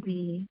want to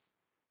be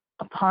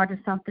a part of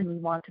something. We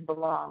want to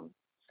belong.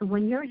 So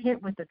when you're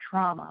hit with a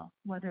trauma,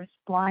 whether it's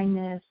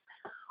blindness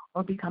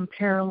or become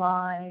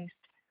paralyzed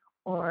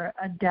or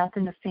a death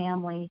in the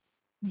family,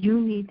 you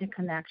need the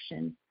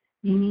connection.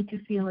 You need to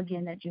feel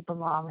again that you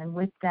belong. And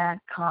with that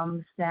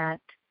comes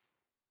that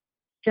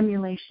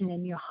stimulation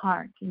in your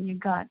heart, in your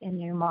gut, in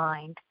your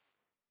mind.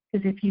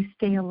 Because if you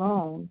stay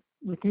alone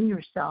within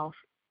yourself,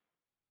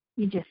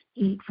 you just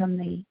eat from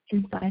the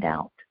inside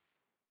out.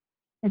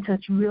 And so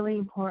it's really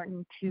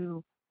important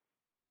to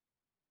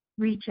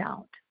reach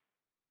out,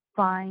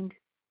 find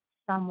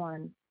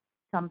someone,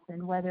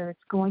 something, whether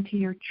it's going to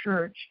your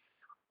church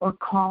or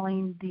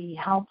calling the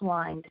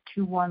helpline, the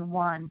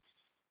 211,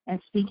 and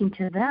speaking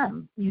to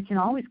them. You can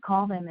always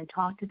call them and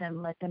talk to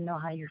them, let them know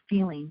how you're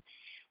feeling,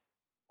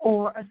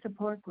 or a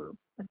support group.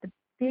 But the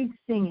big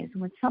thing is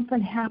when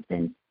something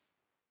happens,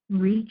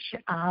 reach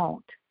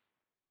out.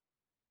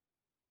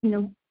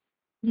 You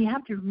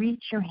have to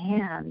reach your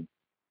hand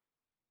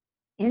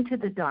into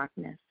the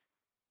darkness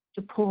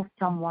to pull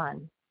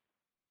someone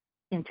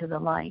into the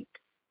light.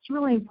 It's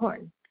really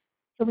important.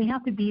 So we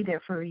have to be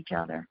there for each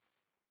other.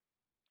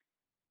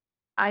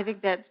 I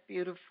think that's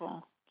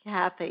beautiful,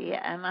 Cathy.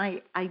 And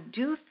I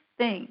do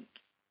think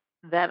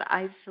that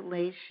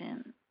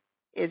isolation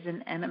is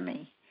an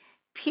enemy.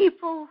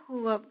 People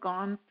who have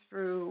gone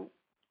through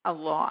a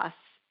loss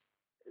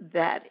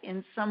that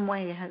in some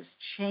way has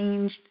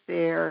changed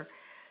their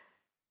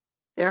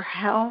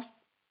health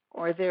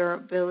or their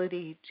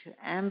ability to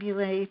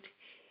ambulate,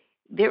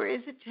 there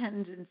is a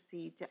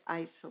tendency to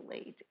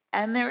isolate.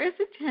 And there is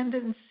a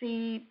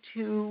tendency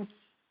to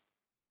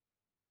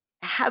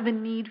have a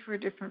need for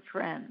different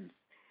friends.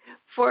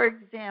 For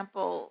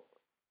example,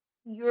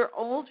 your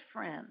old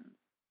friends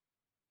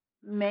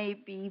may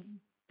be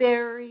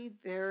very,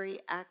 very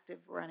active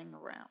running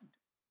around,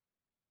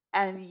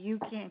 and you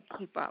can't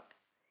keep up.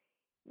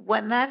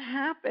 When that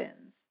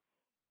happens,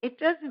 it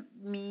doesn't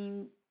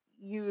mean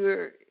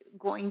you're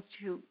going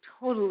to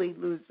totally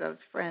lose those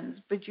friends,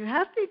 but you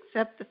have to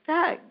accept the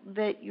fact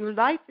that your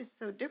life is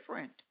so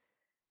different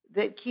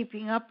that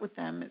keeping up with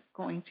them is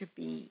going to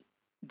be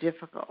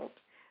difficult.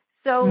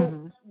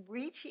 So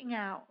reaching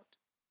out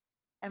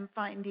and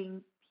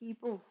finding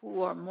people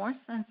who are more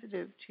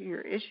sensitive to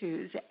your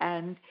issues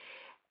and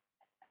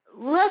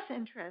less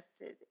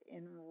interested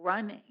in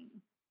running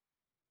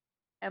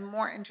and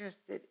more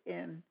interested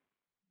in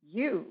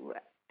you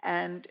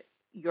and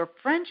your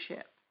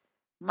friendship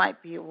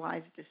might be a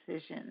wise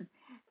decision.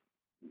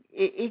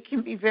 It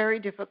can be very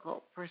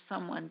difficult for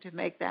someone to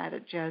make that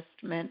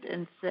adjustment,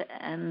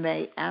 and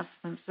they ask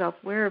themselves,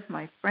 where have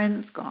my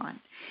friends gone?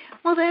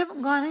 Well, they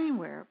haven't gone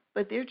anywhere,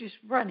 but they're just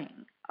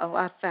running a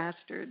lot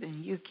faster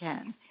than you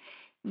can.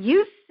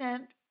 You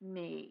sent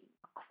me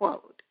a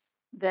quote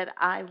that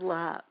I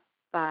love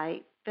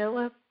by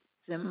Philip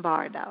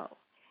Zimbardo.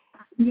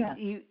 Yeah.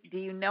 Do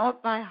you know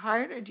it by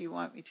heart, or do you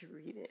want me to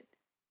read it?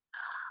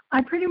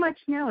 I pretty much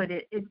know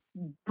it.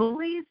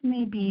 Bullies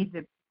may be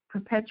the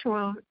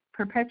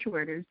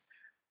perpetuators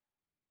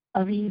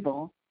of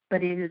evil,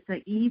 but it is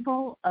the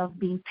evil of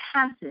being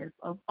passive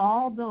of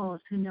all those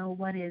who know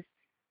what is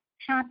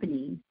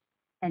happening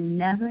and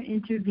never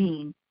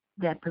intervene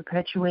that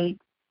perpetuate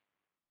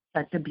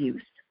such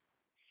abuse.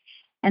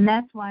 And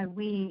that's why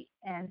we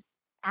as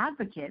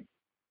advocates,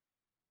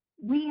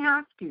 we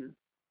have to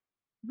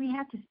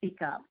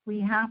speak up. We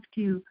have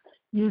to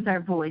use our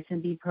voice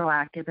and be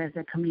proactive as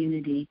a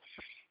community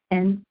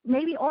and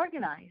maybe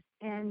organize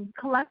and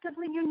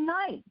collectively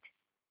unite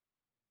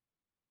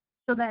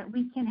so that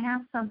we can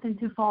have something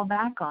to fall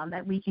back on,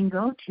 that we can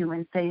go to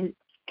and say,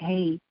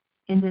 hey,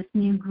 in this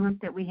new group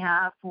that we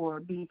have for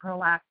Be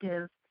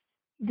Proactive,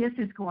 this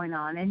is going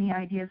on. Any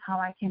ideas how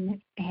I can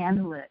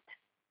handle it?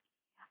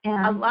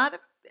 And a lot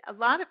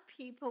of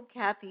people,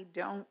 Cathy,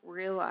 don't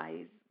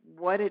realize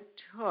what it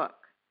took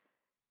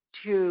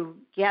to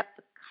get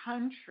the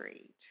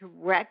country to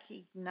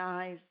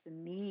recognize the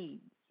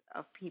needs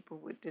of people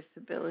with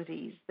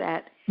disabilities,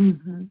 that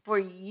for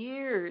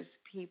years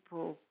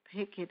people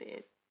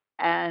picketed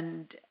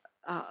and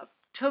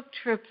took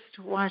trips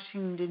to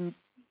Washington,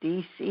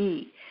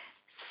 D.C.,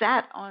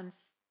 sat on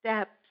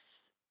steps.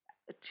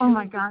 Oh,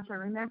 my gosh, I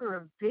remember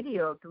a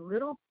video of the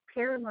little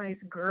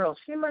paralyzed girl.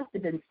 She must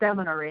have been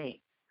 7 or 8,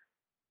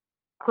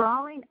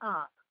 crawling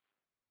up.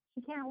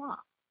 She can't walk.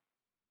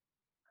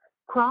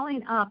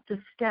 Crawling up the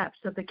steps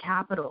of the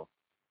Capitol,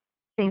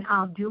 saying,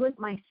 I'll do it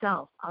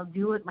myself. I'll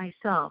do it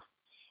myself.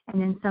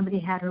 And then somebody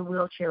had her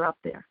wheelchair up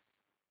there.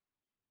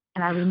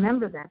 And I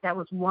remember that. That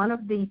was one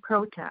of the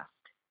protests.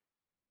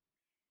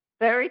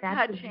 Very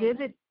That's touching.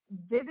 a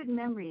vivid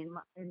memory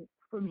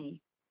for me.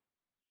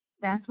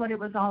 That's what it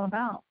was all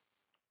about.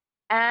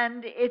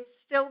 And it's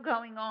still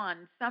going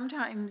on.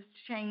 Sometimes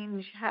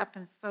change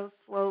happens so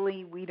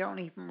slowly we don't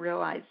even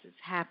realize it's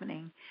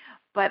happening.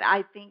 But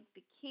I think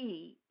the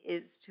key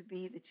is to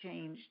be the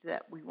change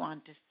that we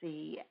want to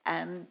see.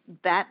 And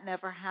that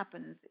never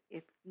happens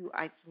if you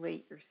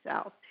isolate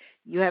yourself.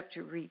 You have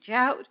to reach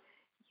out.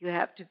 You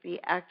have to be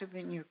active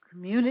in your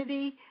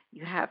community.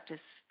 You have to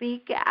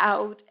speak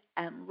out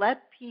and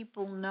let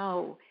people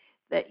know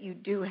that you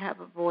do have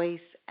a voice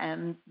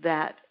and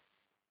that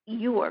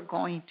you are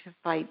going to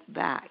fight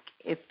back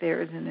if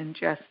there is an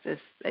injustice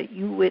that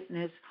you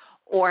witness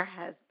or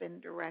has been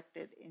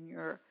directed in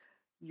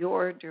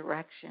your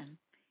direction.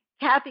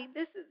 Cathy,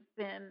 this has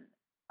been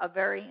a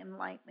very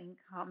enlightening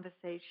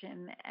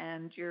conversation,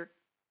 and your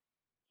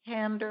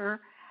candor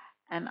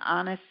and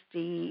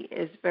honesty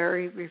is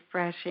very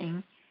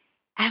refreshing.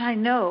 And I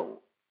know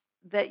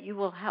that you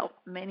will help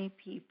many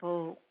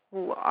people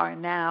who are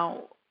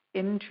now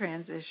in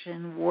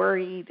transition,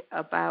 worried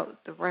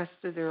about the rest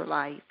of their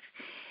life.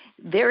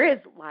 There is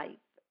life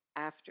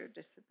after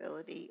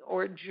disability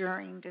or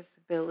during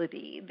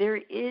disability. There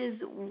is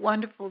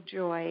wonderful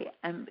joy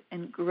and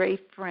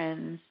great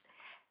friends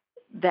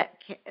that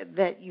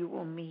you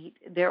will meet.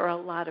 There are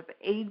a lot of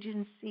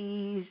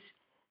agencies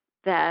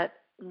that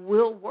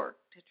will work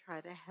to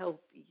try to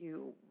help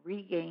you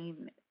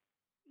regain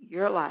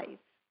your life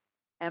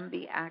and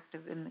be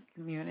active in the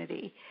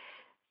community.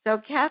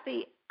 So,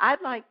 Cathy,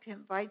 I'd like to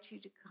invite you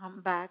to come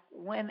back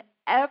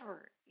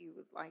whenever you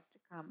would like to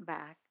come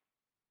back.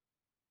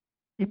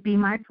 It'd be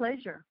my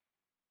pleasure.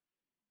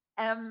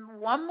 And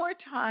one more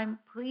time,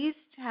 please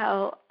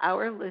tell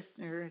our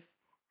listeners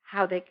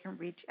how they can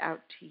reach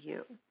out to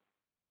you.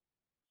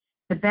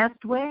 The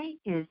best way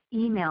is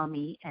email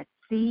me at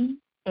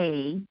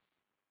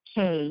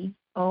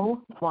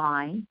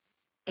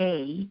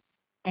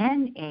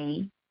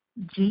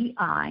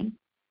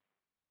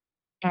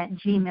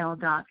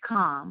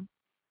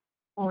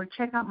or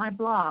check out my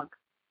blog,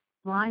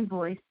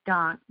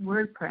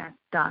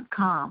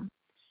 blindvoice.wordpress.com.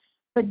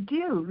 But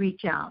do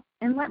reach out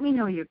and let me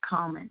know your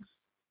comments.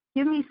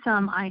 Give me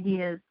some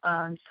ideas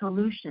on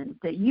solutions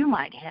that you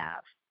might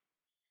have,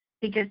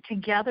 because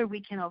together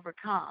we can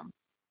overcome.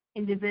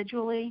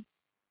 Individually,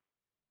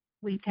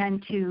 we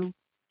tend to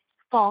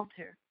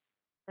falter,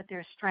 but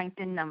there's strength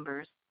in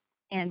numbers.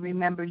 And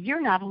remember,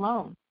 you're not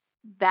alone.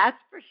 That's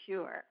for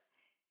sure.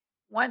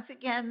 Once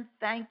again,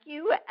 thank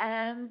you.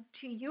 And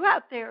to you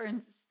out there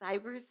in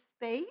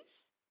cyberspace,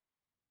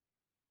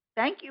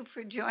 thank you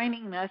for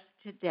joining us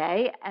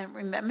today. And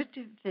remember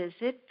to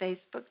visit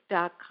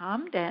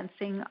facebook.com,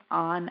 Dancing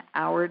on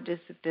Our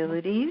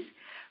Disabilities.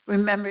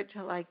 Remember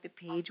to like the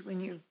page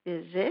when you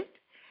visit.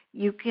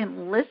 You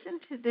can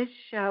listen to this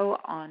show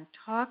on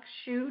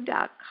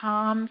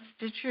TalkShoe.com,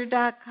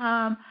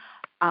 Stitcher.com,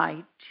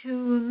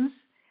 iTunes.com,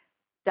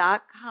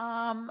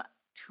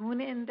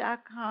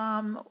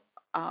 TuneIn.com.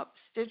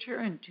 Stitcher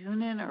and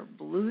TuneIn are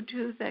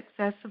Bluetooth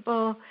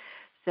accessible,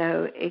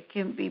 so it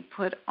can be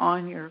put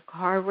on your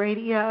car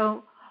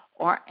radio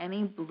or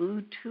any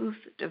Bluetooth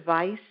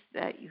device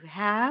that you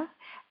have.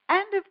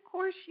 And, of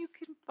course, you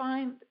can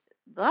find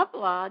the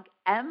blog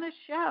and the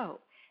show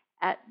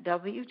at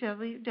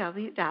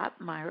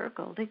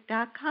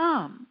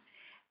www.myragoldick.com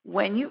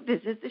when you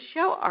visit the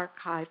show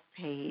archive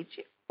page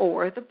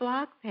or the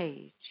blog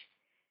page.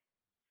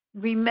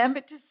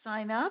 Remember to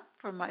sign up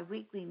for my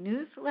weekly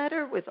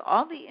newsletter with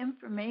all the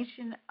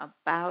information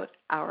about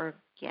our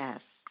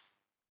guests.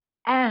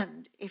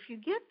 And if you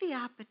get the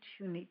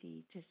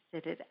opportunity to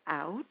sit it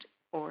out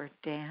or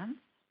dance,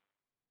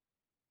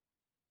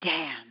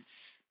 dance.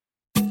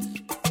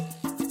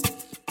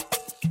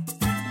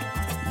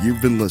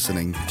 You've been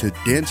listening to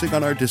Dancing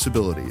on Our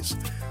Disabilities,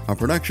 a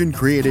production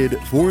created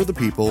for the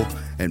people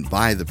and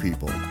by the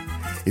people.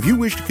 If you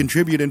wish to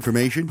contribute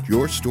information,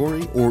 your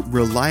story, or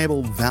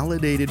reliable,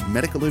 validated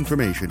medical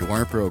information to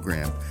our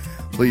program,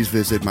 please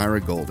visit Myra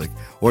Goldick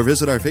or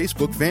visit our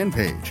Facebook fan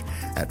page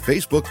at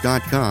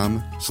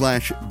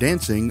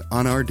facebook.com/Dancing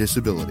on Our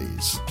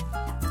Disabilities.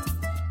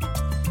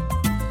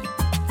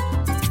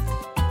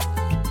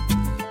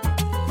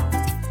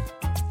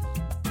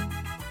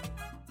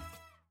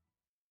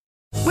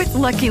 With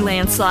Lucky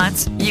Land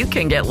Slots, you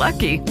can get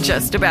lucky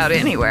just about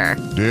anywhere.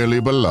 Dearly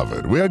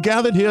beloved, we are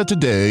gathered here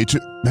today to...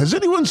 Has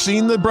anyone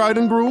seen the bride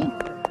and groom?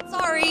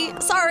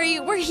 Sorry,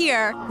 we're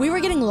here. We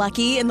were getting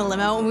lucky in the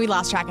limo and we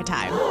lost track of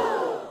time.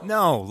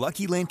 No,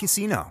 Lucky Land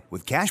Casino,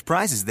 with cash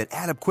prizes that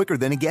add up quicker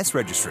than a guest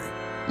registry.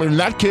 In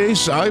that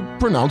case, I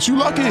pronounce you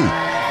lucky.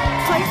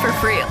 Play for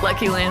free at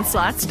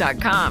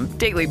LuckyLandSlots.com.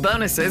 Daily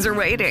bonuses are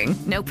waiting.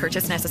 No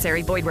purchase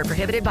necessary. Void where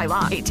prohibited by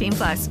law.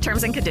 18+.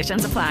 Terms and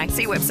conditions apply.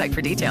 See website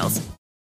for details.